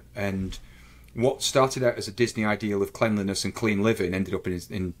bars were. And what started out as a Disney ideal of cleanliness and clean living ended up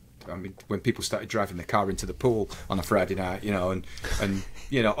in I mean, when people started driving the car into the pool on a Friday night, and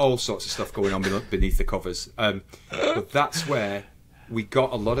all sorts of stuff going on beneath the covers. But that's where we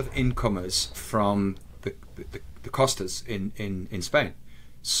got a lot of incomers from the costas in Spain.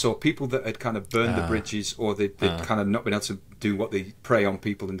 So people that had kind of burned the bridges, or they'd kind of not been able to do what they prey on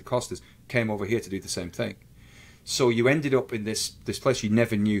people in the costas, came over here to do the same thing. So you ended up in this place you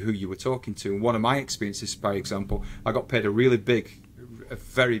never knew who you were talking to. And one of my experiences, by example, I got paid a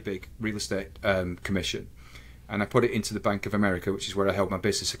very big real estate commission, and I put it into the Bank of America, which is where I held my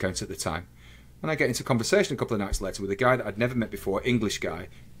business accounts at the time. And I get into conversation a couple of nights later with a guy that I'd never met before, English guy,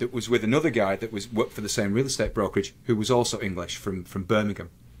 that was with another guy that worked for the same real estate brokerage, who was also English, from Birmingham.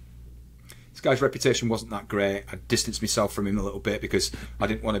 This guy's reputation wasn't that great. I distanced myself from him a little bit because I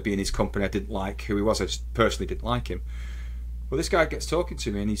didn't want to be in his company. I didn't like who he was. I just personally didn't like him. Well, this guy gets talking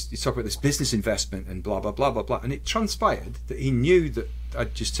to me, and he's talking about this business investment and blah, blah, blah, blah, blah. And it transpired that he knew that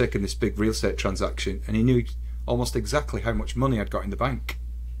I'd just taken this big real estate transaction, and he knew almost exactly how much money I'd got in the bank.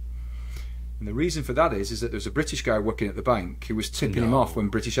 And the reason for that is that there was a British guy working at the bank who was tipping him off when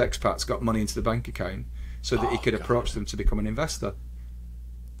British expats got money into the bank account so that he could approach them to become an investor.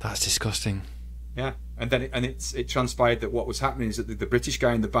 That's disgusting. Yeah. And then it transpired that what was happening is that the British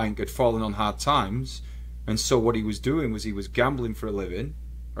guy in the bank had fallen on hard times, And so what he was doing was he was gambling for a living,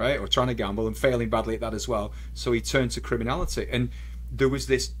 right, or trying to gamble and failing badly at that as well. So he turned to criminality, and there was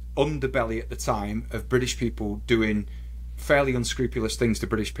this underbelly at the time of British people doing fairly unscrupulous things to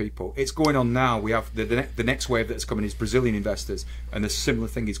British people. It's going on now. We have the next wave that's coming is Brazilian investors, and a similar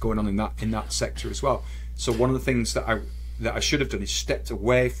thing is going on in that sector as well. So one of the things that I should have done is stepped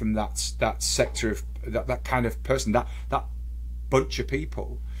away from that sector of that kind of person, that bunch of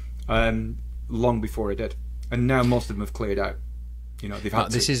people, long before I did. And now most of them have cleared out. You know, they've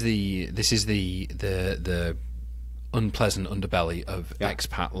had this is the unpleasant underbelly of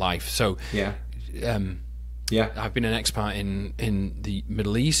expat life. So I've been an expat in the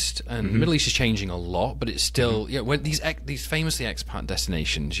Middle East, and the Middle East is changing a lot, but it's still when these famously expat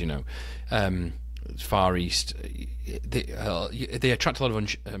destinations, you know, Far East, they attract a lot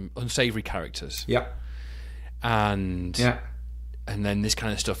of unsavory characters. And then this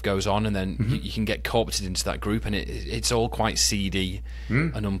kind of stuff goes on, and then you can get co-opted into that group, and it's all quite seedy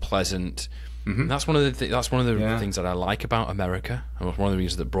and unpleasant. And that's one of the things that I like about America, and one of the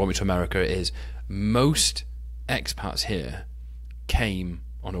reasons that brought me to America is most expats here came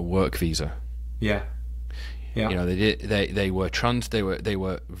on a work visa. You know, they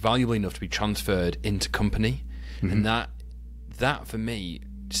were valuable enough to be transferred into company, and that for me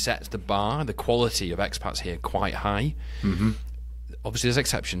sets the bar, the quality of expats here quite high. Obviously, there's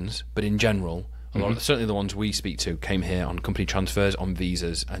exceptions, but in general, a lot of, certainly the ones we speak to came here on company transfers, on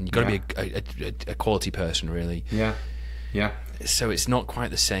visas, and you've got to be a quality person, really. So it's not quite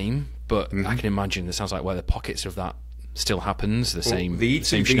the same, but I can imagine it sounds like where the pockets of that still happens. The same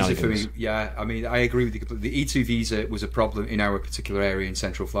visa for me. I mean, I agree with you completely. The E2 visa was a problem in our particular area in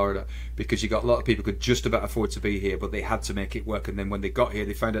Central Florida, because you got a lot of people who could just about afford to be here, but they had to make it work. And then when they got here,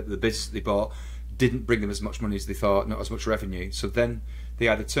 they found out that the business they bought didn't bring them as much money as they thought, not as much revenue. So then they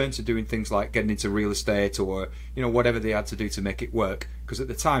either turned to doing things like getting into real estate, or whatever they had to do to make it work. Because at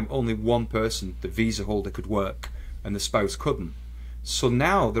the time, only one person, the visa holder, could work, and the spouse couldn't. So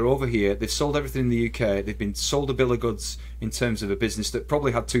now they're over here, they've sold everything in the UK, they've been sold a bill of goods in terms of a business that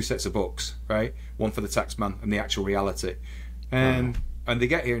probably had two sets of books, right? One for the taxman and the actual reality. And they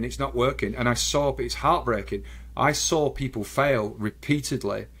get here and it's not working. And it's heartbreaking. I saw people fail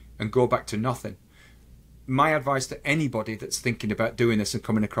repeatedly and go back to nothing. My advice to anybody that's thinking about doing this and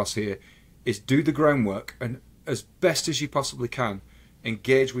coming across here is do the groundwork, and as best as you possibly can,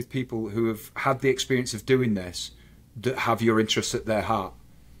 engage with people who have had the experience of doing this, that have your interests at their heart.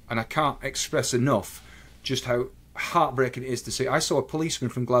 And I can't express enough just how heartbreaking it is to see. I saw a policeman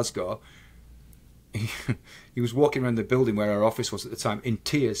from Glasgow. He was walking around the building where our office was at the time in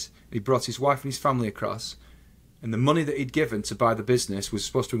tears. He brought his wife and his family across, and the money that he'd given to buy the business was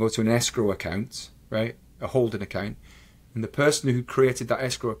supposed to go to an escrow account, right? A holding account. And the person who created that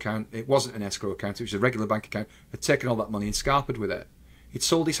escrow account, it wasn't an escrow account, it was a regular bank account, had taken all that money and scarpered with it. He'd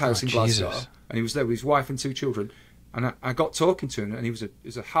sold his house in Glasgow, and he was there with his wife and two children. And I got talking to him, and he was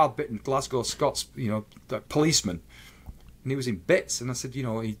a hard-bitten Glasgow Scots, policeman, and he was in bits. And I said,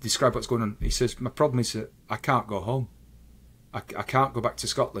 he described what's going on. He says, my problem is that I can't go home. I can't go back to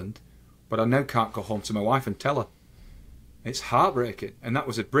Scotland, but I now can't go home to my wife and tell her. It's heartbreaking, and that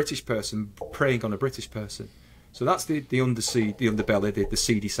was a British person preying on a British person. So that's the underbelly, the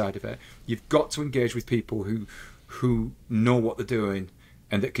seedy side of it. You've got to engage with people who know what they're doing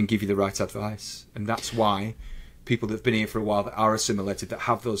and that can give you the right advice, and that's why people that have been here for a while, that are assimilated, that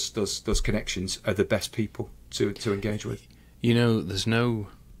have those connections, are the best people to engage with. There's no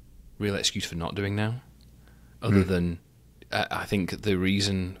real excuse for not doing now, other than I think the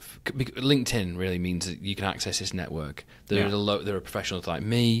reason LinkedIn really means that you can access this network. There are professionals like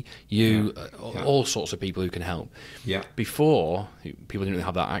me, you, all sorts of people who can help. Before, people didn't really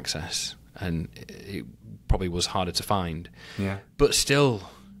have that access, and it probably was harder to find. But still,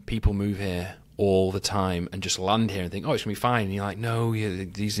 people move here all the time and just land here and think, oh, it's going to be fine. And you're like, no,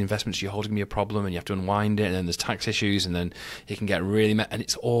 these investments you're holding me a problem, and you have to unwind it, and then there's tax issues, and then it can get really and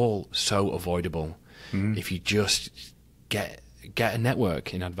it's all so avoidable if you just get a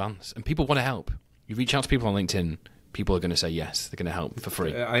network in advance. And people want to help. You reach out to people on LinkedIn, people are going to say yes, they're going to help for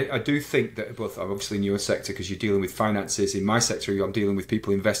free. I do think that both, obviously in your sector, because you're dealing with finances, in my sector I'm dealing with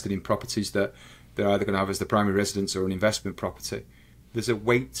people invested in properties that they're either going to have as the primary residence or an investment property. There's a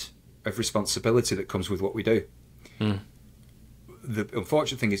weight of responsibility that comes with what we do. The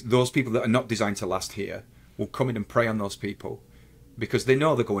unfortunate thing is those people that are not designed to last here will come in and prey on those people, because they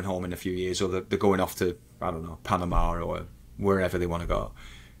know they're going home in a few years, or they're going off to, I don't know, Panama or wherever they want to go.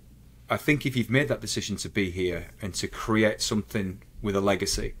 I think if you've made that decision to be here and to create something with a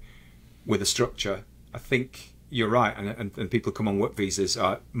legacy, with a structure, I think you're right, and people who come on work visas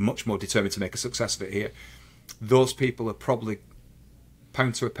are much more determined to make a success of it here. Those people are probably,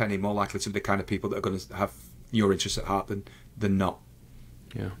 pound to a penny, more likely to be the kind of people that are going to have your interests at heart than not.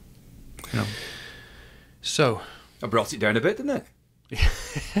 Yeah. Yeah. So I brought it down a bit, didn't it?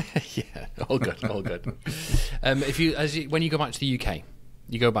 Yeah, all good, all good. When you go back to the UK,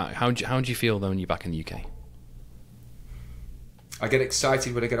 you go back. How do you feel though when you're back in the UK? I get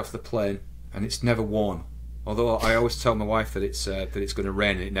excited when I get off the plane, and it's never warm. Although I always tell my wife that it's going to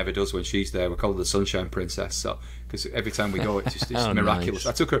rain, and it never does when she's there. We call her the Sunshine Princess, so because every time we go, it's miraculous.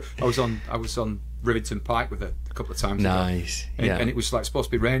 Nice. I took her. I was on Rivington Pike with her a couple of times. Nice, ago, yeah. And it was like supposed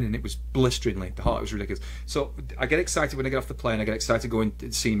to be raining, and it was blisteringly hot. It was ridiculous. So I get excited when I get off the plane. I get excited going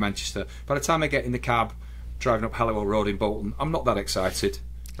to see Manchester. By the time I get in the cab, driving up Halliwell Road in Bolton, I'm not that excited.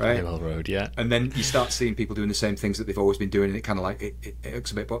 Right? Halliwell Road, yeah. And then you start seeing people doing the same things that they've always been doing, and it kind of like it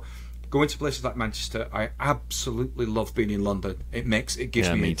irks a bit, but. Going to places like Manchester, I absolutely love being in London. It gives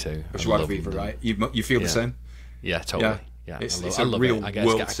me me too. a joie de vivre, right? You feel the same? Yeah, totally. Yeah, it's I a love real it.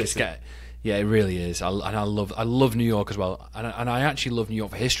 world city. Yeah, it really is. I love New York as well, and I actually love New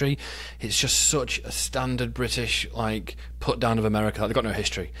York for history. It's just such a standard British like put down of America. They've got no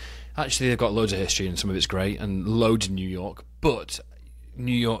history. Actually, they've got loads of history, and some of it's great, and loads in New York, but.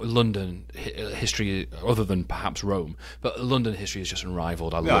 New York, London history, other than perhaps Rome, but London history is just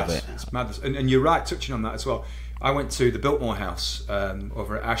unrivaled. I love it. It's madness. And you're right, touching on that as well. I went to the Biltmore House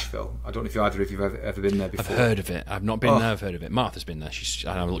over at Asheville. I don't know if either of you have ever been there before. I've heard of it. I've not been there. I've heard of it. Martha's been there.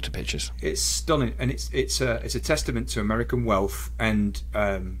 I've looked at pictures. It's stunning, and it's a testament to American wealth and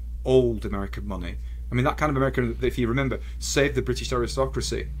old American money. I mean, that kind of American, if you remember, saved the British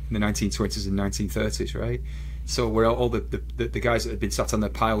aristocracy in the 1920s and 1930s, right? So where all the guys that had been sat on their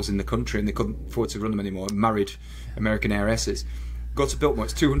piles in the country and they couldn't afford to run them anymore, married American heiresses. Go to Biltmore,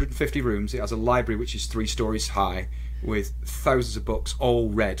 it's 250 rooms. It has a library which is 3 stories high with thousands of books, all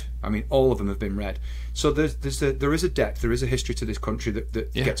read. I mean, all of them have been read. So there is a depth, there is a history to this country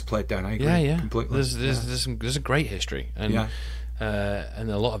that gets played down. I agree completely. There's a great history, and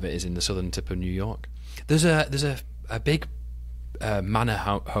and a lot of it is in the southern tip of New York. There's a big manor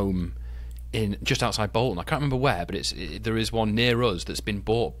home in just outside Bolton. I can't remember where, but there is one near us that's been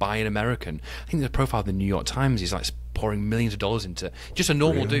bought by an American. I think the profile of the New York Times is like pouring millions of dollars into just a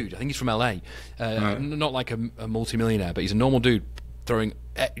normal dude. I think he's from LA, not like a multi-millionaire, but he's a normal dude throwing.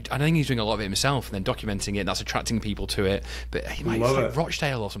 I think he's doing a lot of it himself and then documenting it. That's attracting people to it. But it's like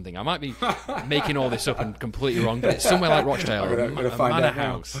Rochdale or something. I might be making all this up and completely wrong, but it's somewhere like Rochdale, a manor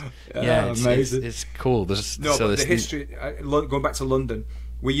house. Yeah, amazing. It's cool. But the history. Going back to London.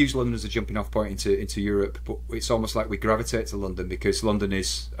 We use London as a jumping off point into Europe, but it's almost like we gravitate to London because London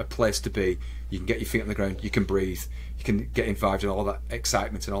is a place to be. You can get your feet on the ground, you can breathe, you can get involved in all that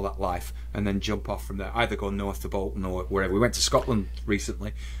excitement and all that life, and then jump off from there. Either go north to Bolton or wherever. We went to Scotland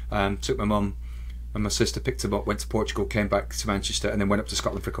recently, took my mum and my sister, picked them up, went to Portugal, came back to Manchester, and then went up to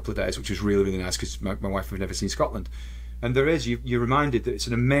Scotland for a couple of days, which was really, really nice because my wife had never seen Scotland. And there is, you're reminded that it's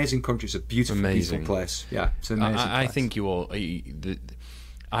an amazing country, it's a beautiful, beautiful place. Yeah, it's an amazing place. I think you all...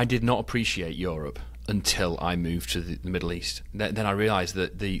 I did not appreciate Europe until I moved to the Middle East. Then I realised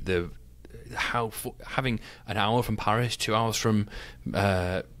that having an hour from Paris, 2 hours from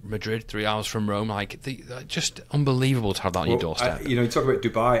Madrid, 3 hours from Rome, just unbelievable to have that on your doorstep. You talk about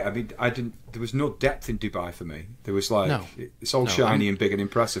Dubai. I mean, there was no depth in Dubai for me. There was it's all shiny and big and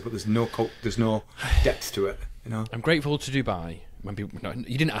impressive, but there's no depth to it. I'm grateful to Dubai. When people, no,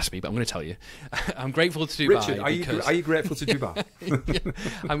 you didn't ask me, but I'm going to tell you. I'm grateful to Dubai. Richard, are you grateful to Dubai?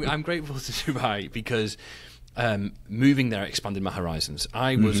 I'm grateful to Dubai because moving there expanded my horizons.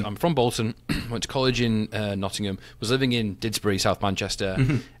 I'm from Bolton, went to college in Nottingham, was living in Didsbury, South Manchester,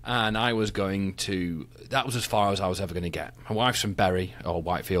 and I was going to. That was as far as I was ever going to get. My wife's from Bury or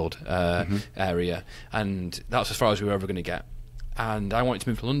Whitefield area, and that's as far as we were ever going to get. And I wanted to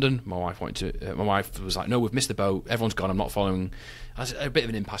move to London. My wife was like, "No, we've missed the boat. Everyone's gone. I'm not following." I was a bit of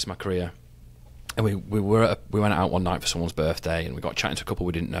an impasse in my career, and we went out one night for someone's birthday, and we got chatting to a couple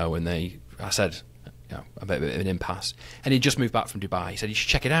we didn't know, and I said, a bit of an impasse. And he just moved back from Dubai. He said, "You should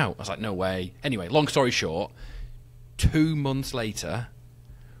check it out." I was like, "No way." Anyway, long story short, 2 months later,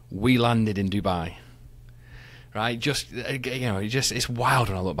 we landed in Dubai. Right, it's wild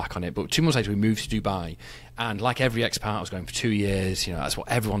when I look back on it. But 2 months later, we moved to Dubai, and like every expat, I was going for 2 years. That's what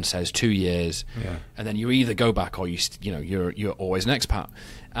everyone says, 2 years. Yeah. And then you either go back or you're always an expat,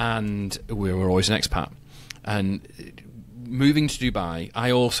 and we were always an expat. And moving to Dubai,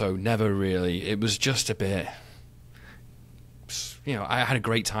 I also never really. It was just a bit. I had a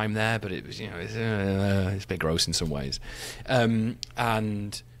great time there, but it was it's a bit gross in some ways, and.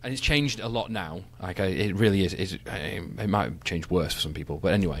 and it's changed a lot now. Like it really is. It might change worse for some people,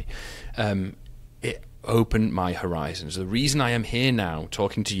 but anyway, it opened my horizons. The reason I am here now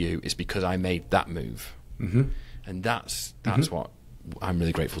talking to you is because I made that move, and that's what I'm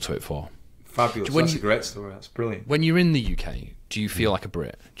really grateful to it for. Fabulous. That's a great story. That's brilliant. When you're in the UK, do you feel like a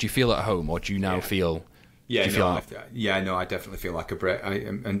Brit? Do you feel at home, or do you now feel? Yeah, no, I definitely feel like a Brit.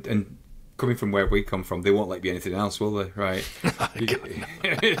 And coming from where we come from, they won't let me anything else, will they? Right? I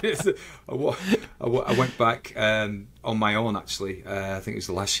went back on my own, actually. I think it was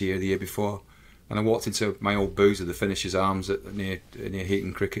the last year, the year before, and I walked into my old boozer, the Finishers Arms, near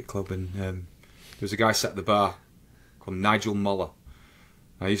Heaton Cricket Club, and there was a guy sat at the bar called Nigel Moller.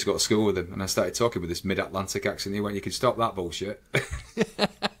 I used to go to school with him, and I started talking with this mid-Atlantic accent. He went, "You can stop that bullshit."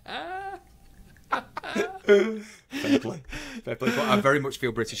 Fair play. But I very much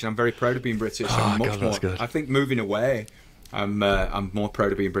feel British, and I'm very proud of being British. That's good. I think moving away, I'm more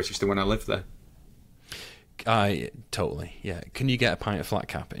proud of being British than when I lived there. Totally, yeah. Can you get a pint of flat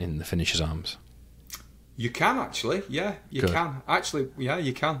cap in the Finishers Arms? You can actually, yeah, you can actually, yeah,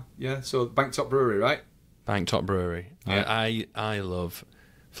 you can, yeah. So Banktop Brewery, right? Banktop Brewery. Yeah. I love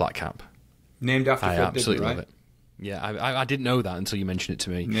flat cap. Named after I Phil absolutely Dibble, right? love it. Yeah, I didn't know that until you mentioned it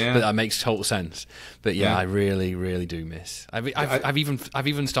to me. Yeah. But that makes total sense. But yeah, I really, really do miss. I've even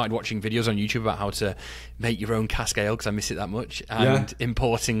started watching videos on YouTube about how to make your own cask ale because I miss it that much, and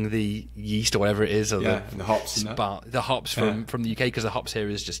importing the yeast or whatever it is, or and the hops, the hops from the UK, because the hops here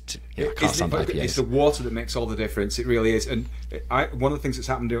is just I can't stand IPAs. It's the water that makes all the difference. It really is. And one of the things that's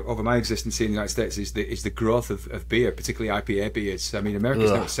happened over my existence here in the United States is the growth of beer, particularly IPA beers. I mean, America's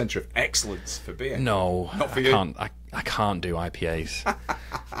now a centre of excellence for beer. No, not for you. I can't do IPAs.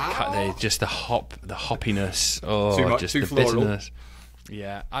 They just the hoppiness. Oh, too much, just too the floral. bitterness.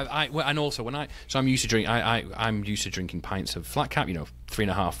 Yeah, and also I'm used to drink. I'm used to drinking pints of flat cap.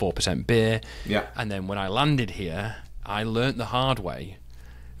 3.5-4% beer. Yeah. And then when I landed here, I learnt the hard way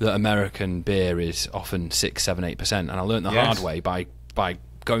that American beer is often 6, 7, 8%, and I learnt the hard way by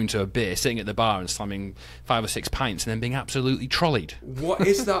going to a beer, sitting at the bar and slamming 5 or 6 pints, and then being absolutely trolleyed. What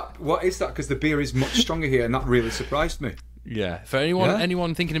is that? Because the beer is much stronger here, and that really surprised me. Yeah, for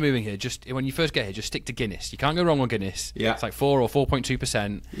anyone thinking of moving here, just when you first get here, just stick to Guinness. You can't go wrong with Guinness. Yeah, it's like 4 or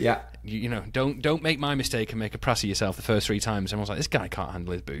 4.2%. Yeah, don't make my mistake and make a prass of yourself the first 3 times. Everyone's like, this guy can't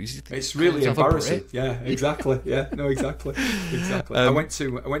handle his booze. It's really embarrassing. Yeah, exactly. Yeah, no, exactly. I went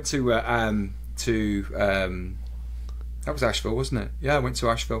to that was Asheville, wasn't it? Yeah, I went to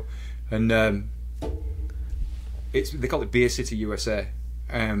Asheville, and they call it Beer City, USA.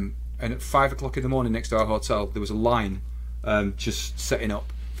 And at 5 o'clock in the morning, next to our hotel, there was a line just setting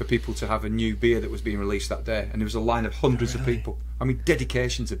up for people to have a new beer that was being released that day, and there was a line of hundreds of people. I mean,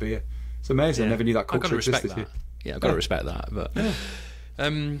 dedication to beer. It's amazing. I never knew that culture existed here. Yeah, I've got to respect that. But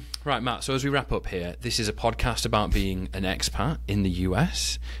right, Matt, so as we wrap up here, this is a podcast about being an expat in the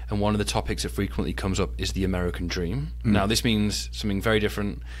US, and one of the topics that frequently comes up is the American dream. Now, this means something very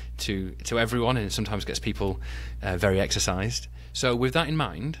different to everyone, and sometimes gets people very exercised. So with that in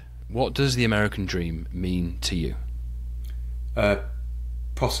mind, what does the American dream mean to you?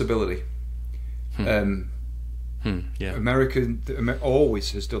 Possibility. Yeah. America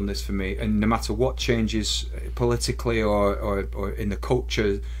always has done this for me, and no matter what changes politically or in the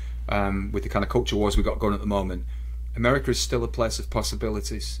culture, with the kind of culture wars we've got going at the moment, America is still a place of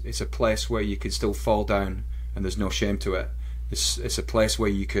possibilities. It's a place where you can still fall down and there's no shame to it. It's a place where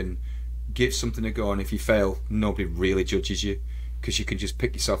you can give something a go, and if you fail, nobody really judges you, because you can just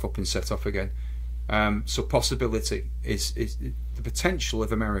pick yourself up and set off again. So possibility is the potential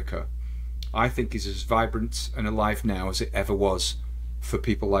of America, I think, is as vibrant and alive now as it ever was for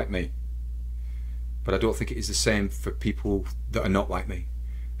people like me. But I don't think it is the same for people that are not like me.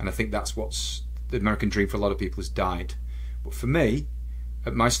 And I think that's what's the American dream for a lot of people has died. But for me,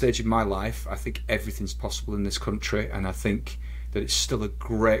 at my stage in my life, I think everything's possible in this country, and I think that it's still a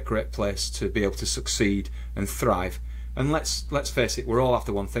great, great place to be able to succeed and thrive. And let's face it, we're all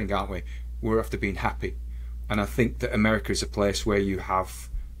after one thing, aren't we? We're after being happy. And I think that America is a place where you have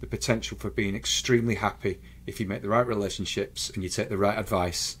the potential for being extremely happy if you make the right relationships and you take the right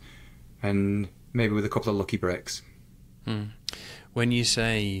advice, and maybe with a couple of lucky breaks. When you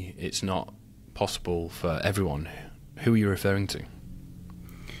say it's not possible for everyone, who are you referring to?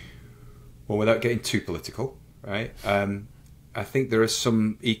 Well, without getting too political, right? I think there are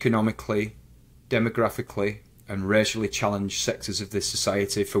some economically, demographically, and racially challenged sectors of this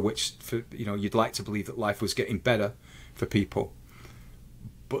society for which you'd like to believe that life was getting better for people.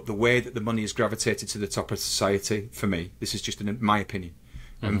 But the way that the money has gravitated to the top of society, for me, this is just my opinion,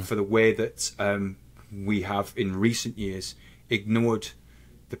 and for the way that we have in recent years ignored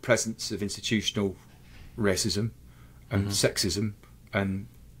the presence of institutional racism and sexism and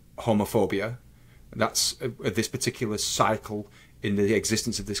homophobia. That's this particular cycle in the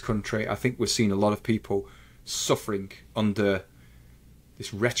existence of this country. I think we're seeing a lot of people suffering under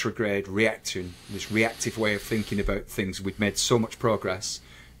this retrograde reaction, this reactive way of thinking about things. We've made so much progress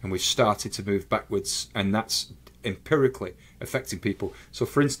and we've started to move backwards, and that's empirically affecting people. So,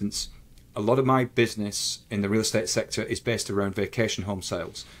 for instance, a lot of my business in the real estate sector is based around vacation home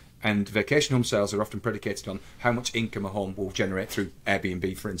sales. And vacation home sales are often predicated on how much income a home will generate through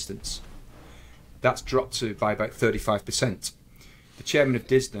Airbnb, for instance. That's dropped by about 35%. The chairman of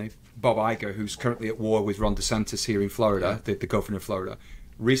Disney, Bob Iger, who's currently at war with Ron DeSantis here in Florida, the governor of Florida,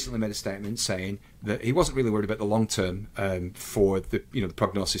 recently made a statement saying that he wasn't really worried about the long term for the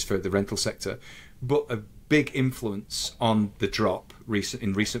prognosis for the rental sector, but a big influence on the drop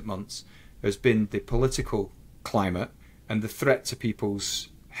in recent months has been the political climate and the threat to people's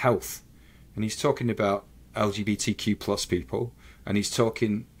health. And he's talking about LGBTQ plus people, and he's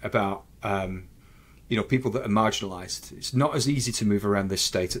talking about people that are marginalised. It's not as easy to move around this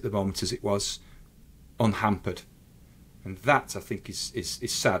state at the moment as it was unhampered. And that, I think, is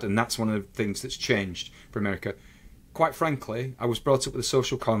sad, and that's one of the things that's changed for America. Quite frankly, I was brought up with a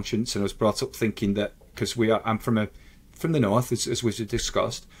social conscience, and I was brought up thinking that, because I'm from the north, as we've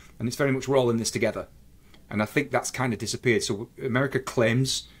discussed, and it's very much we're all in this together. And I think that's kind of disappeared. So America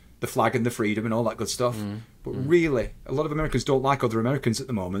claims the flag and the freedom and all that good stuff, but really, a lot of Americans don't like other Americans at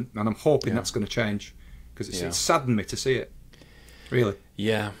the moment, and I'm hoping that's going to change, because it's saddened me to see it. Really.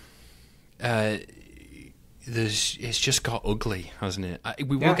 Yeah. It's just got ugly, hasn't it?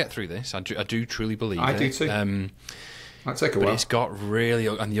 We will get through this. I do truly believe it. I do too. Might take a while. But it's got really,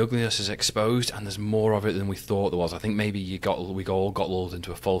 and the ugliness is exposed, and there's more of it than we thought there was. I think maybe we all got lulled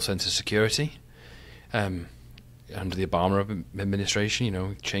into a false sense of security under the Obama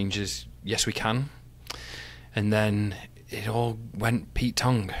administration. Changes, yes we can, and then it all went Pete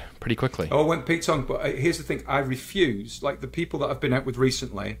Tong pretty quickly. Oh, it went Pete Tong. But here's the thing: I refuse. Like the people that I've been out with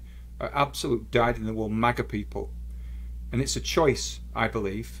recently are absolute dyed-in-the-wool MAGA people, and it's a choice. I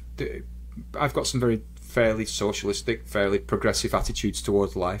believe I've got some very fairly socialistic, fairly progressive attitudes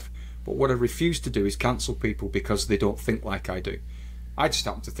towards life, but what I refuse to do is cancel people because they don't think like I do. I just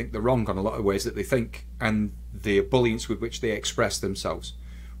happen to think they're wrong on a lot of ways that they think, and the ebullience with which they express themselves.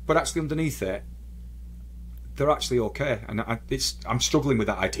 But actually underneath it, they're actually okay, and I'm struggling with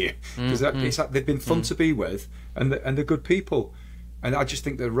that idea, because they've been fun to be with, and they're good people. And I just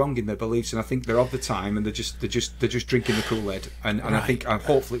think they're wrong in their beliefs, and I think they're of the time, and they're just drinking the Kool-Aid. And I think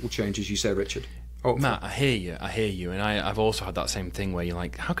hopefully it will change, as you say, Richard. Hopefully. Matt, I hear you, and I've also had that same thing where you're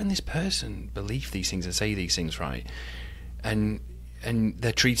like, how can this person believe these things and say these things, right? And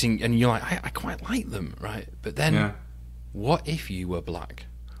they're treating, and you're like, I quite like them, right? But then, what if you were black?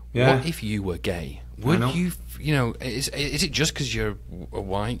 Yeah. What if you were gay? Would you, is it just because you're a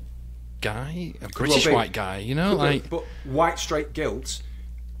white guy, a British white guy, But white straight guilt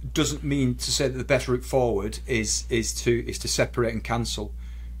doesn't mean to say that the better route forward is to separate and cancel.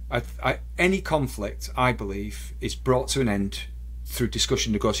 Any conflict, I believe, is brought to an end through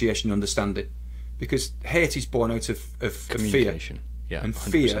discussion, negotiation, and understanding, because hate is born out of fear, and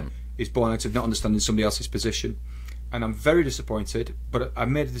 100%. Fear is born out of not understanding somebody else's position. And I'm very disappointed, but I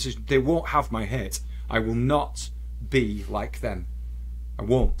made a decision. They won't have my hate. I will not be like them. I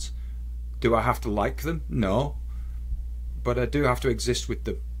won't. Do I have to like them? No. But I do have to exist with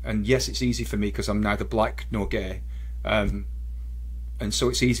them. And yes, it's easy for me because I'm neither black nor gay. And so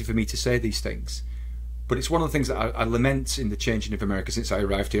it's easy for me to say these things. But it's one of the things that I lament in the changing of America since I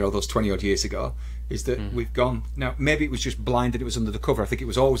arrived here all those 20 odd years ago, is that we've gone. Now, maybe it was just blind and it was under the cover. I think it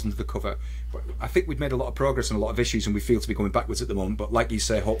was always under the cover. But I think we've made a lot of progress on a lot of issues, and we feel to be going backwards at the moment. But like you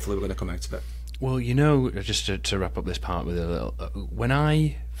say, hopefully we're going to come out of it. Well, just to wrap up this part with a little, when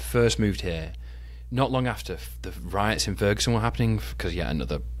I first moved here, not long after the riots in Ferguson were happening, because yet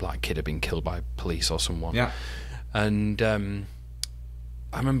another black kid had been killed by police or someone. Yeah. And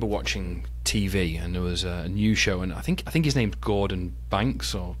I remember watching TV, and there was a news show, and I think his name's Gordon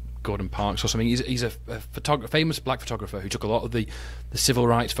Banks or Gordon Parks or something. He's a famous black photographer who took a lot of the civil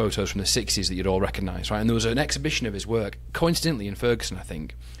rights photos from the 60s that you'd all recognise, right? And there was an exhibition of his work, coincidentally in Ferguson, I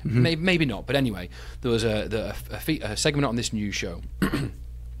think. Maybe not, but anyway, there was a segment on this news show.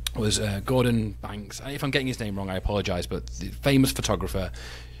 was Gordon Banks. If I'm getting his name wrong, I apologise, but the famous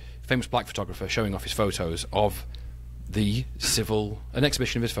black photographer showing off his photos of an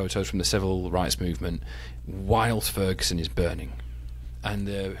exhibition of his photos from the civil rights movement whilst Ferguson is burning. And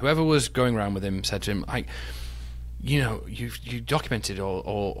whoever was going around with him said to him, you documented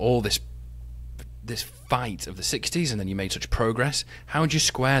all this this fight of the 60s, and then you made such progress. How would you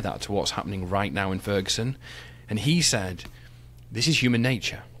square that to what's happening right now in Ferguson? And he said, this is human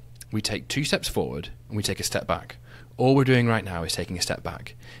nature. We take 2 steps forward and we take a step back. All we're doing right now is taking a step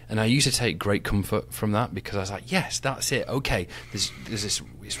back. And I used to take great comfort from that, because I was like, yes, that's it. Okay, there's this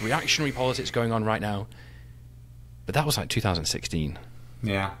reactionary politics going on right now. But that was like 2016.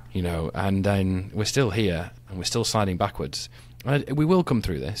 Yeah. You know, and then we're still here and we're still sliding backwards. We will come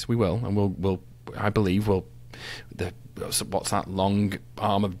through this. We will, and we'll. I believe what's that long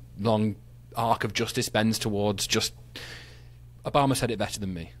arc of justice bends towards just. Obama said it better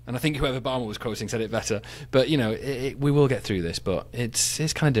than me, and I think whoever Obama was quoting said it better. But you know, we will get through this. But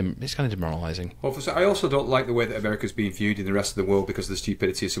it's kind of demoralising. Well, I also don't like the way that America's being viewed in the rest of the world because of the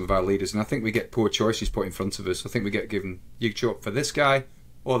stupidity of some of our leaders, and I think we get poor choices put in front of us. I think we get given, you show up for this guy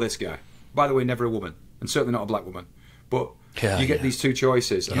or this guy. By the way, never a woman, and certainly not a black woman. But you get these 2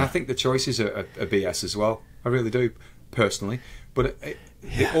 choices, and I think the choices are BS as well. I really do, personally. But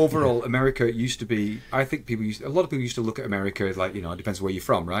overall, America used to be. I think a lot of people used to look at America like, you know, it depends where you're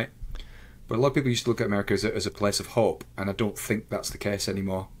from, right? But a lot of people used to look at America as a place of hope, and I don't think that's the case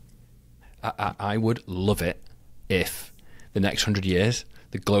anymore. I would love it if the next 100 years,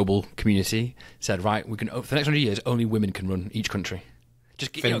 the global community said, right, for the next 100 years, only women can run each country.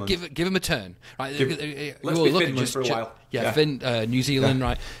 Just give them a turn, right? Let's be Finland for a while. Yeah. New Zealand,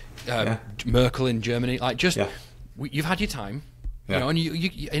 right? Merkel in Germany, like you've had your time. You know, and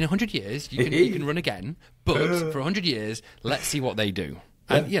you in 100 years you can run again, but for 100 years, let's see what they do.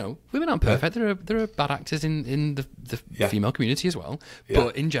 And you know, women aren't perfect. There are bad actors in the female community as well.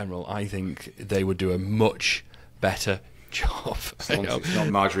 But in general, I think they would do a much better job. As long as it's not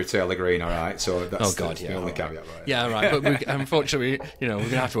Marjorie Taylor Greene, all right. So that's the only caveat, right? Yeah, right. But unfortunately, you know, we're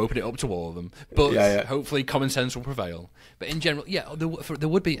gonna have to open it up to all of them. But hopefully, common sense will prevail. But in general, there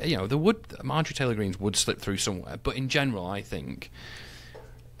would be, you know, Marjorie Taylor Greene's would slip through somewhere. But in general, I think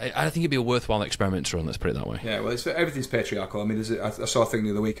it'd be a worthwhile experiment to run. Let's put it that way. Yeah, well, everything's patriarchal. I mean, I saw a thing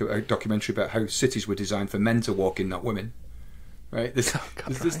the other week, a documentary about how cities were designed for men to walk in, not women. Right,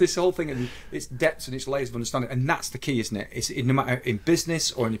 there's this whole thing, and its depths and its layers of understanding, and that's the key, isn't it? It's no matter in business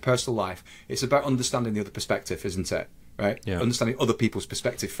or in your personal life, it's about understanding the other perspective, isn't it? Right, understanding other people's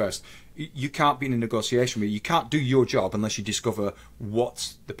perspective first. You can't be in a negotiation with you can't do your job unless you discover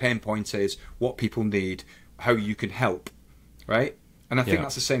what the pain point is, what people need, how you can help, right? And I think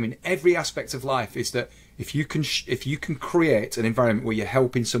that's the same in every aspect of life. Is that if you can create an environment where you're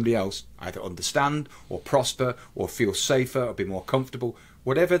helping somebody else either understand or prosper or feel safer or be more comfortable,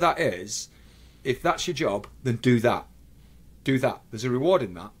 whatever that is, if that's your job, then do that. Do that. There's a reward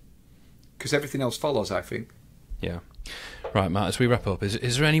in that, because everything else follows, I think. Yeah. Right, Matt, as we wrap up,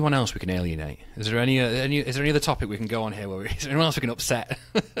 is there anyone else we can alienate? Is there any other topic we can go on here? Is there anyone else we can upset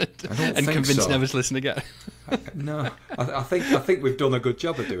and convince never to listen again? No, I think we've done a good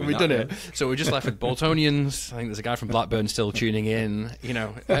job of doing that. We've done it. So we're just left with Boltonians. I think there's a guy from Blackburn still tuning in. You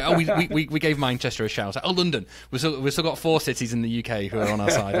know, we gave Manchester a shout. Oh, London. We've still got 4 cities in the UK who are on our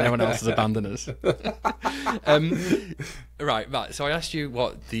side, and everyone else has abandoned us. Right, Matt. So I asked you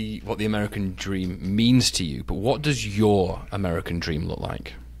what the American dream means to you, but what does your American dream look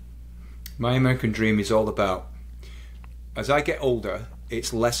like? My American dream is all about, as I get older,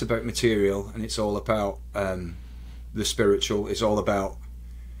 it's less about material and it's all about the spiritual. It's all about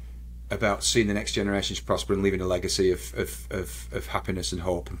seeing the next generations prosper and leaving a legacy of happiness and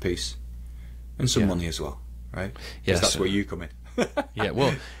hope and peace and some money as well, right? Yes, that's where you come in. Yeah,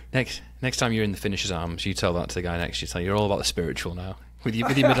 well, next time you're in the Finisher's Arms, you tell that to the guy next to you. Tell you're all about the spiritual now. With your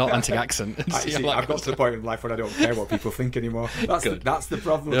Mid-Atlantic accent. I've got to the point in life where I don't care what people think anymore. That's the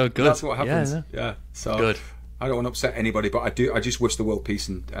problem. Oh, good. That's what happens. Yeah. So good. I don't want to upset anybody, but I just wish the world peace,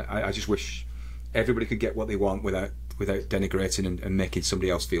 and I just wish everybody could get what they want without denigrating and making somebody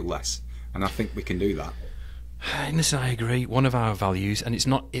else feel less. And I think we can do that. Listen, I agree. One of our values, and it's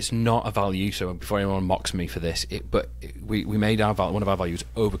not a value. So before anyone mocks me for this, we made one of our values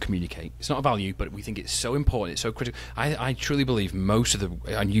over communicate. It's not a value, but we think it's so important. It's so critical. I truly believe most of the,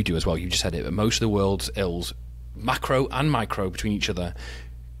 and you do as well. You just said it, but most of the world's ills, macro and micro between each other,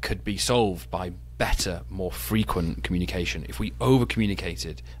 could be solved by better, more frequent communication. If we over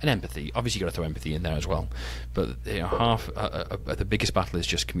communicated, and empathy, obviously you got to throw empathy in there as well, but the biggest battle is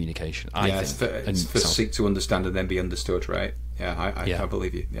just communication. I think it's for seek to understand and then be understood, right? I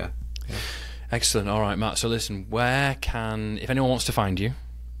believe you. Yeah. Excellent. All right, Matt, so listen, if anyone wants to find you,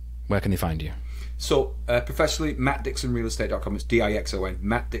 where can they find you? So professionally, mattdixonrealestate.com. It's DIXON,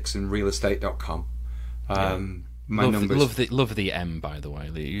 mattdixonrealestate.com. My numbers. Love the M, by the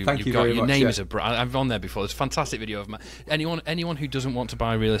way. Thank you very much. Your name is I've on there before. There's a fantastic video of anyone who doesn't want to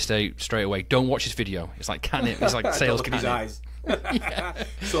buy real estate straight away. Don't watch his video. It's like It's like sales cannon. His eyes. Yeah.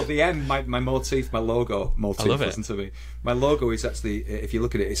 So the M, my motif, my logo. Motif, listen to me. My logo is actually, if you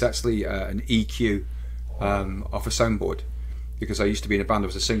look at it, it's actually an EQ off a soundboard. Because I used to be in a band. I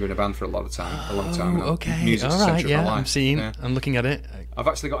was a singer in a band for a long time. Okay, music's all right, yeah, I'm seeing. Yeah. I'm looking at it. I've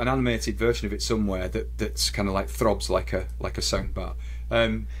actually got an animated version of it somewhere that's kind of like throbs like a soundbar.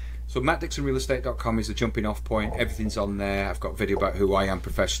 So mattdixonrealestate.com is the jumping off point. Everything's on there. I've got video about who I am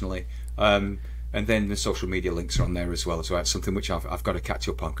professionally. And then the social media links are on there as well. So that's something which I've got to catch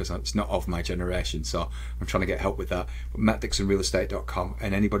up on because it's not of my generation. So I'm trying to get help with that. But mattdixonrealestate.com,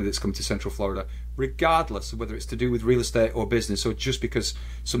 and anybody that's come to Central Florida, regardless of whether it's to do with real estate or business, or just because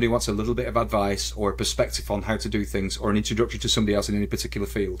somebody wants a little bit of advice or a perspective on how to do things or an introduction to somebody else in any particular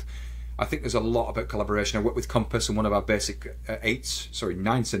field, I think there's a lot about collaboration. I work with Compass, and one of our basic 8 central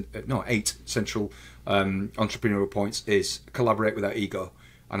entrepreneurial points is collaborate without ego.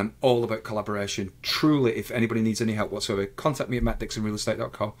 And I'm all about collaboration. Truly, if anybody needs any help whatsoever, contact me at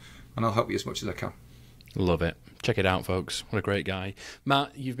mattdixonrealestate.com and I'll help you as much as I can. Love it. Check it out, folks. What a great guy.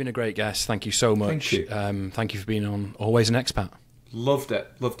 Matt, you've been a great guest. Thank you so much. Thank you. Thank you for being on Always an Expat. Loved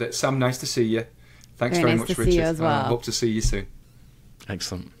it. Sam, nice to see you. Thanks very very nice much, to Richard. see you as well. I hope to see you soon.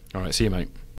 Excellent. All right, see you, mate.